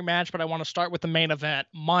on every match, but I want to start with the main event.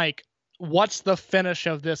 Mike, what's the finish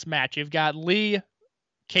of this match? You've got Lee,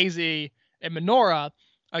 KZ, and Minoura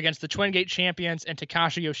against the Twin Gate champions and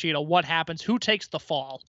Takashi Yoshida. What happens? Who takes the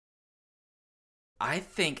fall? I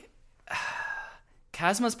think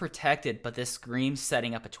Kazuma's protected, but this screams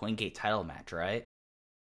setting up a Twin Gate title match, right?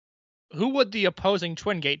 Who would the opposing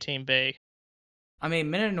Twin Gate team be? I mean,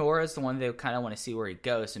 Minoura is the one they kind of want to see where he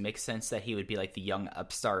goes. It makes sense that he would be like the young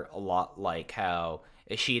upstart, a lot like how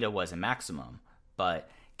Ishida was in Maximum. But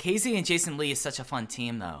KZ and Jason Lee is such a fun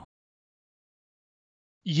team, though.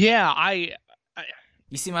 Yeah,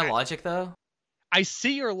 You see my logic, though? I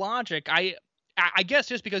see your logic. I guess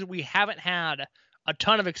just because we haven't had a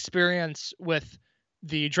ton of experience with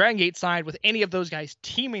the Dragon Gate side with any of those guys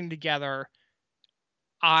teaming together,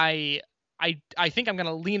 I think I'm going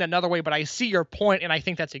to lean another way, but I see your point, and I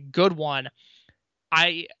think that's a good one.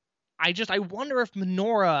 I wonder if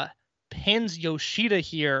Minoura pins Yoshida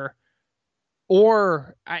here,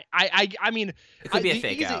 or I mean, it could be a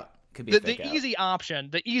fake out. The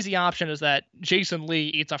easy option is that Jason Lee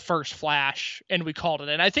eats a first flash and we called it.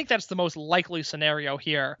 And I think that's the most likely scenario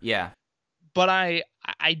here. Yeah. But I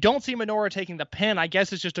don't see Minoura taking the pin. I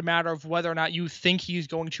guess it's just a matter of whether or not you think he's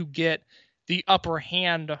going to get the upper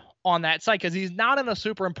hand on that side because he's not in a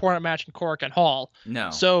super important match in Korakuen Hall.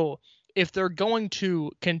 No. So if they're going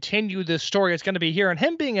to continue this story, it's going to be here and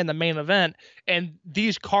him being in the main event and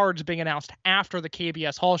these cards being announced after the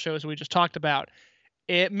KBS Hall shows we just talked about.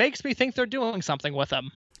 It makes me think they're doing something with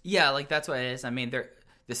him. Yeah, like that's what it is. I mean, they're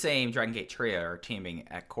the same Dragon Gate trio are teaming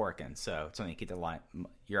at Korakuen, so it's something to keep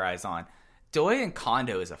your eyes on. Doi and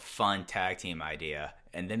Kondo is a fun tag team idea,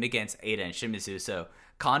 and them against Eita and Shimizu. So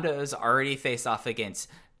Kondo's already faced off against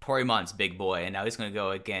Torimon's big boy, and now he's going to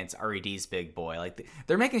go against RED's big boy. Like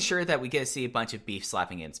they're making sure that we get to see a bunch of beef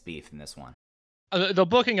slapping against beef in this one. The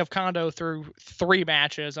booking of Kondo through 3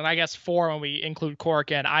 matches, and I guess 4 when we include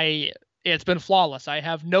Korakuen, it's been flawless. I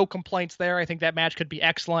have no complaints there. I think that match could be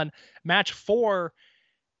excellent. Match 4,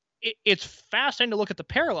 it's fascinating to look at the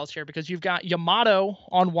parallels here because you've got Yamato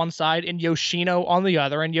on one side and Yoshino on the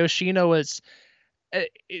other, and Yoshino is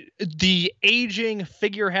the aging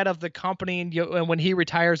figurehead of the company, and when he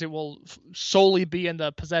retires, it will solely be in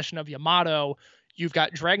the possession of Yamato. You've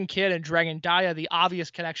got Dragon Kid and Dragon Dia, the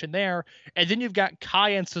obvious connection there, and then you've got Kai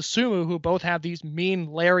and Susumu, who both have these mean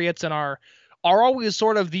lariats and are always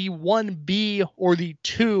sort of the 1B or the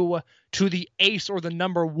 2 to the ace or the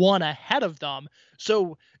number 1 ahead of them.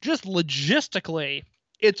 So just logistically,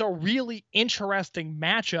 it's a really interesting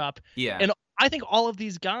matchup. Yeah. And I think all of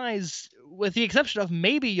these guys, with the exception of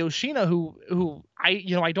maybe Yoshino, who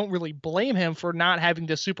I don't really blame him for not having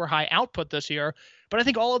the super high output this year, but I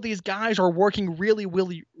think all of these guys are working really,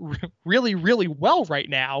 really, really, really well right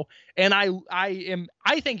now. And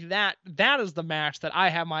I think that is the match that I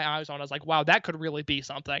have my eyes on. I was like, wow, that could really be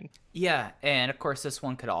something. Yeah, and of course this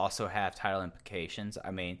one could also have title implications.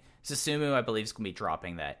 I mean, Susumu, I believe, is going to be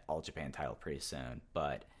dropping that All Japan title pretty soon,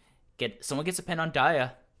 but someone gets a pin on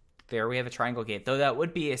Dia. There we have a triangle gate, though that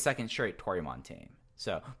would be a second straight Torimon team.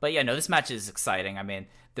 So, but yeah, no, this match is exciting. I mean,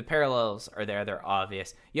 the parallels are there; they're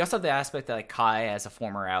obvious. You also have the aspect that like Kai as a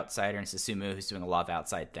former outsider and Susumu who's doing a lot of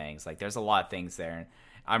outside things. Like, there's a lot of things there, and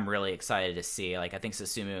I'm really excited to see. Like, I think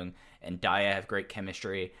Susumu and Dia have great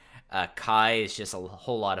chemistry. Kai is just a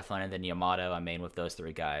whole lot of fun, and then Yamato. I mean, with those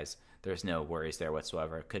 3 guys, there's no worries there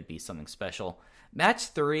whatsoever. It could be something special. Match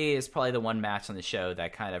 3 is probably the one match on the show that I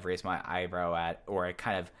kind of raised my eyebrow at, or I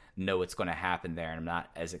kind of know what's going to happen there, and I'm not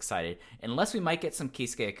as excited, unless we might get some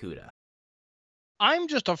Keisuke Okuda. I'm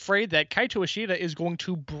just afraid that Kaito Ishida is going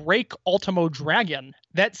to break Ultimo Dragon.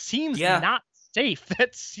 That seems not safe.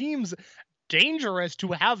 That seems dangerous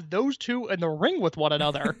to have those 2 in the ring with one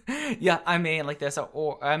another. Yeah, I mean, like this,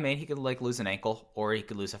 or I mean, he could like lose an ankle, or he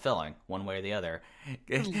could lose a filling, one way or the other.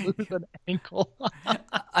 Lose an ankle.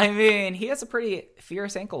 I mean, he has a pretty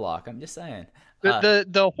fierce ankle lock. I'm just saying.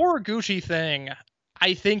 The Horiguchi thing,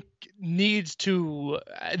 I think needs to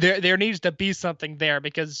there needs to be something there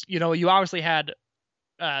because you obviously had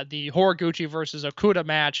the Horiguchi versus Okuda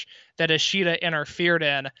match that Ishida interfered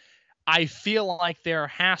in. I feel like there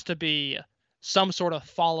has to be some sort of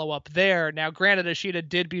follow-up there. Now, granted, Ishida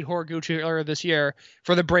did beat Horiguchi earlier this year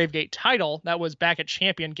for the Brave Gate title. That was back at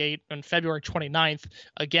Champion Gate on February 29th.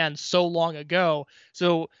 Again, so long ago.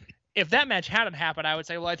 So if that match hadn't happened, I would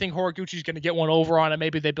say, well, I think Horiguchi's going to get one over on it.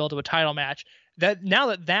 Maybe they build to a title match.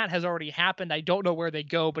 Now that has already happened, I don't know where they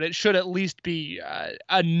go, but it should at least be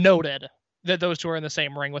noted that those 2 are in the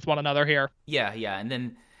same ring with one another here. Yeah,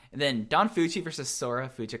 and then Don Fuji versus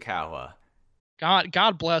Sora Fujikawa.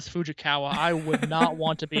 God bless Fujikawa. I would not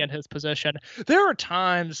want to be in his position. There are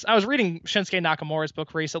times, I was reading Shinsuke Nakamura's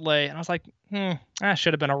book recently, and I was like, I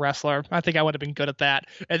should have been a wrestler. I think I would have been good at that.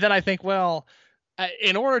 And then I think, well,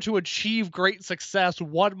 in order to achieve great success,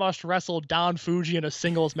 one must wrestle Don Fuji in a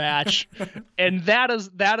singles match. And that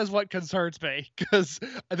is what concerns me, because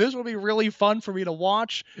this will be really fun for me to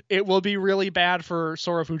watch. It will be really bad for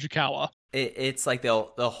Sora Fujikawa. It's like the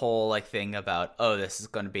whole like thing about, oh, this is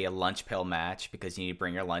going to be a lunch pail match because you need to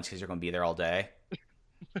bring your lunch because you're going to be there all day.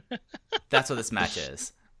 That's what this match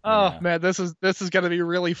is. Oh man, this is going to be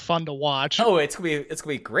really fun to watch. Oh, it's gonna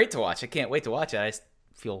be great to watch. I can't wait to watch it. I just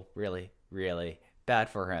feel really, really bad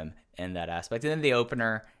for him in that aspect. And then the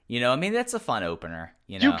opener, I mean, that's a fun opener.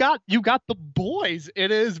 You got the boys.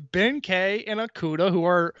 It is Ben K and Okuda, who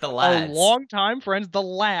are the lads. Longtime friends, the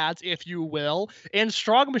lads, if you will, and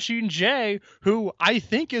Strong Machine J, who I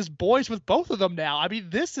think is boys with both of them now. I mean,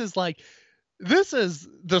 this is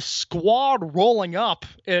the squad rolling up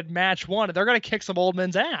in match 1. And they're going to kick some old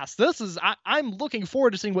men's ass. I'm looking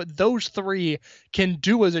forward to seeing what those 3 can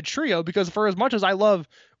do as a trio, because for as much as I love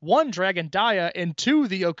 1, Dragon Dia, and 2,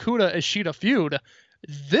 the Okuda Ishida feud,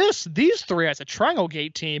 these 3 as a Triangle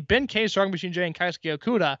Gate team, Ben K, Strong Machine J, and Keisuke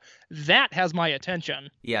Okuda, that has my attention.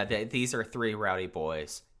 Yeah, these are 3 rowdy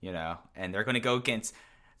boys, and they're going to go against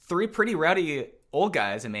three pretty rowdy old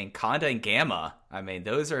guys. I mean, Kanda and Gamma. I mean,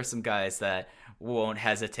 those are some guys that won't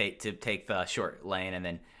hesitate to take the short lane, and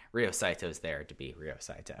then Ryo Saito's there to be Ryo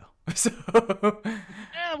Saito. So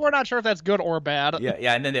we're not sure if that's good or bad.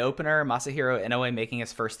 Yeah, and then the opener, Masahiro Inoue making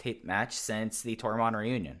his first tape match since the Tournament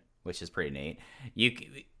reunion, which is pretty neat.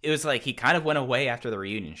 It was like he kind of went away after the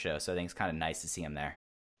reunion show, so I think it's kind of nice to see him there.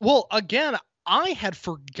 Well, again, I had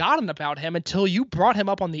forgotten about him until you brought him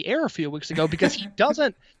up on the air a few weeks ago, because he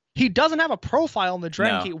doesn't have a profile on the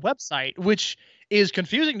Dragon Gate website, which is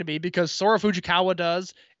confusing to me because Sora Fujikawa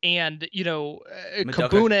does, and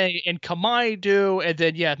Kabune and Kamai do, and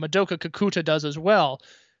then Madoka Kakuta does as well.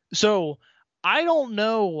 So I don't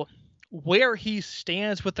know where he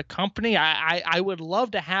stands with the company. I would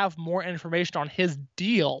love to have more information on his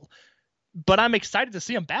deal, but I'm excited to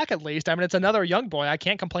see him back at least. I mean, it's another young boy. I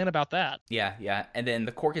can't complain about that. Yeah. And then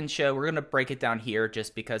the Korakuen show, we're going to break it down here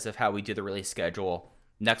just because of how we do the release schedule.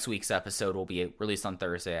 Next week's episode will be released on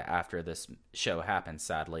Thursday after this show happens,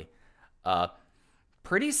 sadly.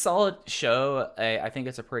 Pretty solid show. I think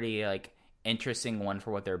it's a pretty interesting one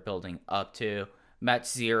for what they're building up to. Match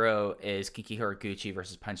 0 is Kiki Horiguchi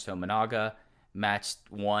versus Punch Tominaga. Match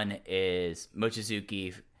 1 is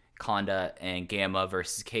Mochizuki, Kanda, and Gamma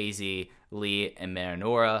versus KZ, Lee, and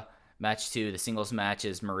Minoura. Match 2, the singles match,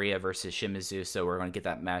 is Maria versus Shimizu. So we're going to get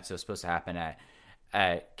that match that was supposed to happen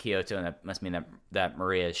at Kyoto, and that must mean that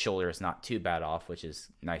Maria's shoulder is not too bad off, which is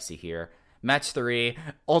nice to hear. Match 3,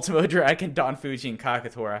 Ultimo Dragon, Don Fuji, and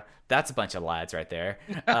Kagetora. That's a bunch of lads right there.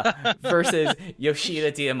 Versus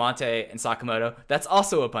Yoshida, Diamante, and Sakamoto. That's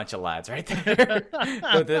also a bunch of lads right there.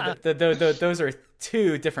 Those are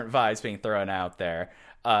two different vibes being thrown out there.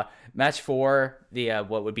 Match 4, the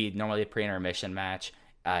what would be normally a pre-intermission match.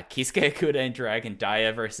 Kisuke Okuda and Dragon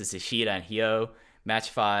Dia versus Ishida and Hyo. Match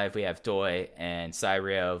 5, we have Doi and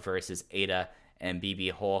Sairyo versus Ada and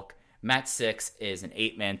BB Hulk. Match 6 is an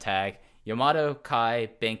 8-man tag. Yamato, Kai,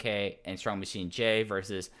 Benkei, and Strong Machine J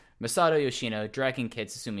versus Masato Yoshino, Dragon Kid,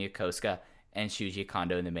 Susumu Yokosuka, and Shuji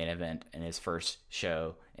Kondo in the main event in his first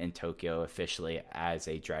show in Tokyo officially as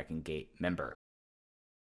a Dragon Gate member.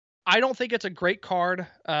 I don't think it's a great card.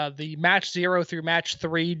 The match 0 through match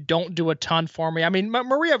 3 don't do a ton for me. I mean,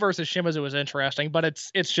 Maria versus Shimizu is interesting, but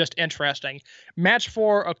it's just interesting. Match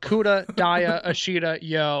 4, Okuda, Dia, Ishida,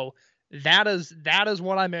 Yo. That is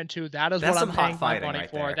what I'm into. That's what I'm paying my money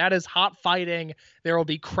for. There. That is hot fighting. There will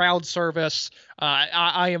be crowd service.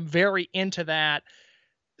 I am very into that.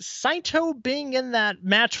 Saito being in that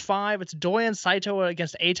match 5, it's Doi and Saito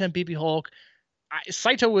against Eita and BB Hulk.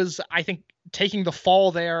 Saito was, I think, taking the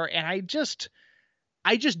fall there, and I just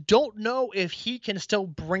don't know if he can still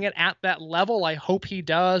bring it at that level. I hope he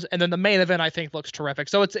does. And then the main event, I think, looks terrific.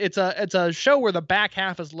 So it's a show where the back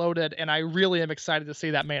half is loaded, and I really am excited to see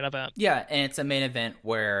that main event. Yeah, and it's a main event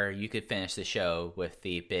where you could finish the show with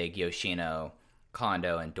the big Yoshino,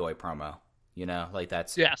 Kondo, and Doi promo. You know,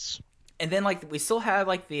 that's yes. And then we still have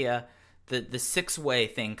the 6-way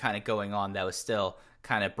thing kind of going on that was still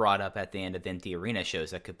kind of brought up at the end of the arena shows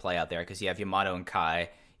that could play out there, because you have Yamato and Kai,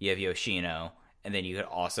 you have Yoshino, and then you could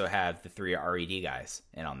also have the 3 RED guys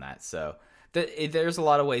in on that. So there's a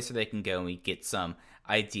lot of ways so they can go, and we get some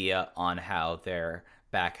idea on how their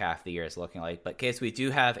back half of the year is looking like. But Case, we do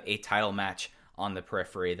have a title match on the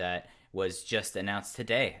periphery that was just announced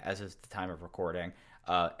today as of the time of recording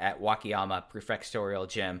at Wakayama Prefectural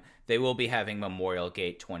Gym. They will be having Memorial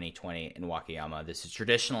Gate 2020 in Wakayama. This is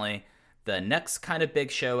traditionally the next kind of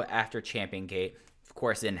big show after Champion Gate. Of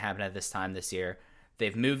course, it didn't happen at this time this year.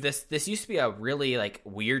 They've moved this. This used to be a really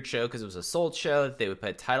weird show because it was a sold show. They would put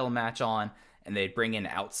a title match on, and they'd bring in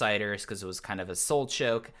outsiders because it was kind of a sold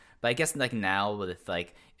show. But I guess now with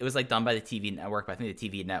it was done by the TV network. But I think the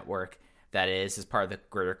TV network that is part of the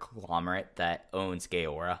greater conglomerate that owns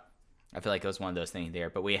Gaora. I feel like it was one of those things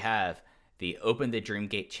there. But we have the Open the Dream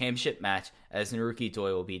Gate Championship match as Naruki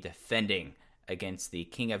Doi will be defending against the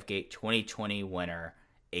King of Gate 2020 winner,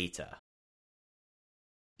 Eita.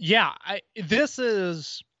 Yeah, this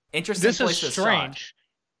is interesting. This is strange.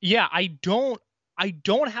 Yeah, I don't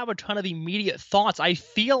have a ton of immediate thoughts. I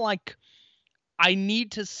feel like I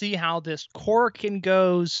need to see how this Korakuen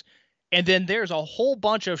goes, and then there's a whole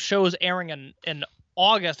bunch of shows airing in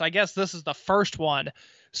August. I guess this is the first one.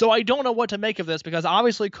 So I don't know what to make of this, because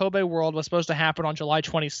obviously Kobe World was supposed to happen on July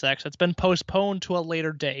 26th. It's been postponed to a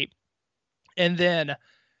later date. And then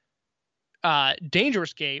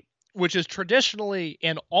Dangerous Gate, which is traditionally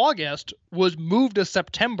in August, was moved to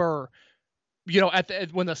September,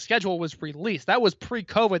 when the schedule was released. That was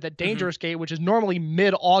pre-COVID. That Dangerous Gate, which is normally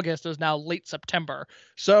mid-August, is now late September.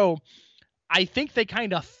 So I think they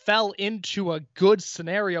kind of fell into a good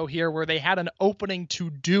scenario here where they had an opening to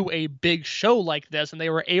do a big show like this, and they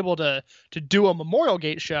were able to do a Memorial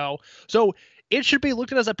Gate show. So it should be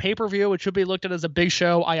looked at as a pay-per-view. It should be looked at as a big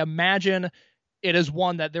show. I imagine it is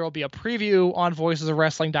one that there will be a preview on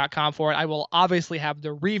voicesofwrestling.com for it. I will obviously have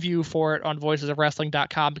the review for it on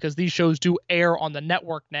voicesofwrestling.com because these shows do air on the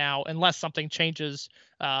network now, unless something changes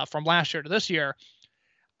from last year to this year.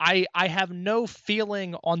 I have no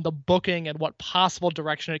feeling on the booking and what possible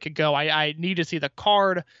direction it could go. I need to see the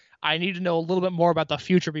card. I need to know a little bit more about the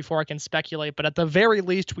future before I can speculate. But at the very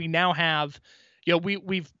least, we now have,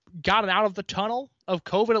 we've gotten out of the tunnel of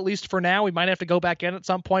COVID, at least for now. We might have to go back in at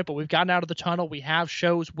some point, but we've gotten out of the tunnel. We have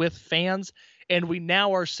shows with fans, and we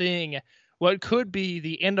now are seeing what could be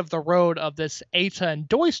the end of the road of this Eita and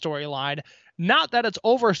Doi storyline. Not that it's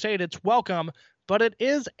overstayed its welcome, but it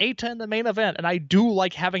is Eita in the main event, and I do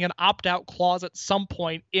like having an opt-out clause at some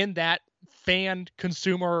point in that fan,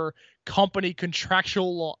 consumer, company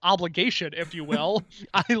contractual obligation, if you will.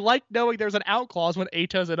 I like knowing there's an out clause when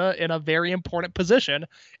Eita's in a very important position,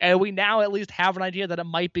 and we now at least have an idea that it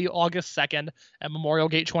might be August 2nd at Memorial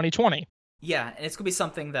Gate 2020. Yeah, and it's going to be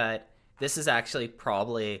something that this is actually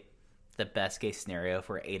probably the best case scenario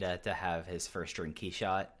for Eita to have his first Rinky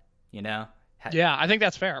shot, Yeah, I think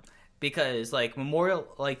that's fair. Because, Memorial,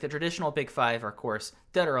 the traditional Big Five are, of course,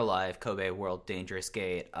 Dead or Alive, Kobe, World, Dangerous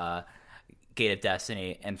Gate, Gate of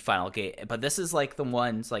Destiny, and Final Gate. But this is, the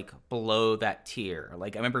ones, below that tier. I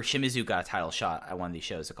remember Shimizu got a title shot at one of these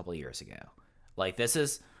shows a couple of years ago. This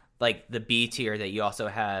is, the B tier that you also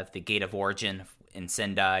have the Gate of Origin in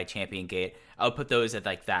Sendai, Champion Gate. I would put those at,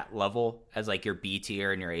 that level as, your B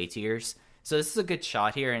tier and your A tiers. So this is a good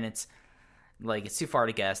shot here, and it's too far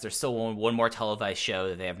to guess. There's still one more televised show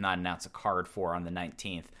that they have not announced a card for on the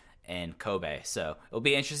 19th in Kobe. So it'll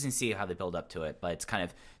be interesting to see how they build up to it. But it's kind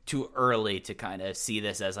of too early to kind of see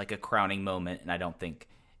this as a crowning moment, and I don't think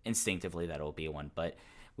instinctively that will be one. But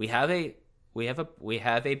we have a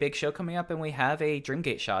big show coming up, and we have a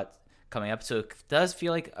Dreamgate shot coming up. So it does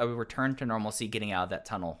feel like a return to normalcy getting out of that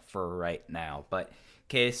tunnel for right now. But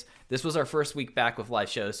case, this was our first week back with live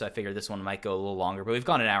shows, so I figured this one might go a little longer, but we've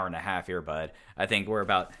gone an hour and a half here, bud. I think we're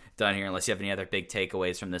about done here, unless you have any other big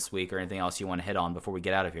takeaways from this week or anything else you want to hit on before we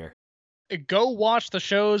get out of here. Go watch the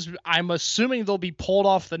shows. I'm assuming they'll be pulled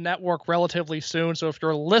off the network relatively soon, so if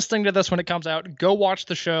you're listening to this when it comes out, go watch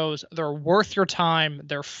the shows. They're worth your time.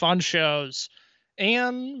 They're fun shows.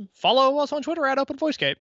 And follow us on Twitter at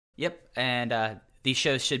OpenVoiceGate. Yep, and these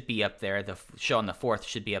shows should be up there. The show on the 4th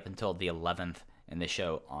should be up until the 11th. And the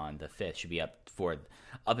show on the 5th should be up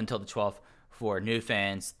until the 12th. For new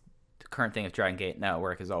fans, the current thing of Dragon Gate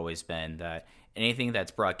Network has always been that anything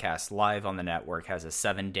that's broadcast live on the network has a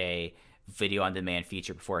 7-day video on demand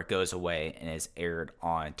feature before it goes away and is aired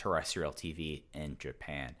on terrestrial TV in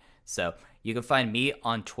Japan. So you can find me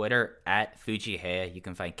on Twitter at Fujiheya. You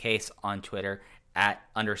can find Case on Twitter at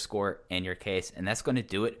 _InYourCase. And that's going to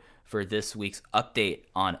do it for this week's update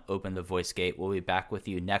on Open the Voice Gate. We'll be back with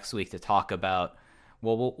you next week to talk about,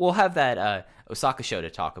 we'll have that Osaka show to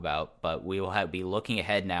talk about, but we will be looking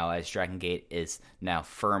ahead now as Dragon Gate is now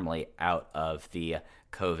firmly out of the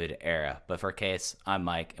COVID era. But for Case, I'm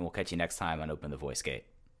Mike, and we'll catch you next time on Open the Voice Gate.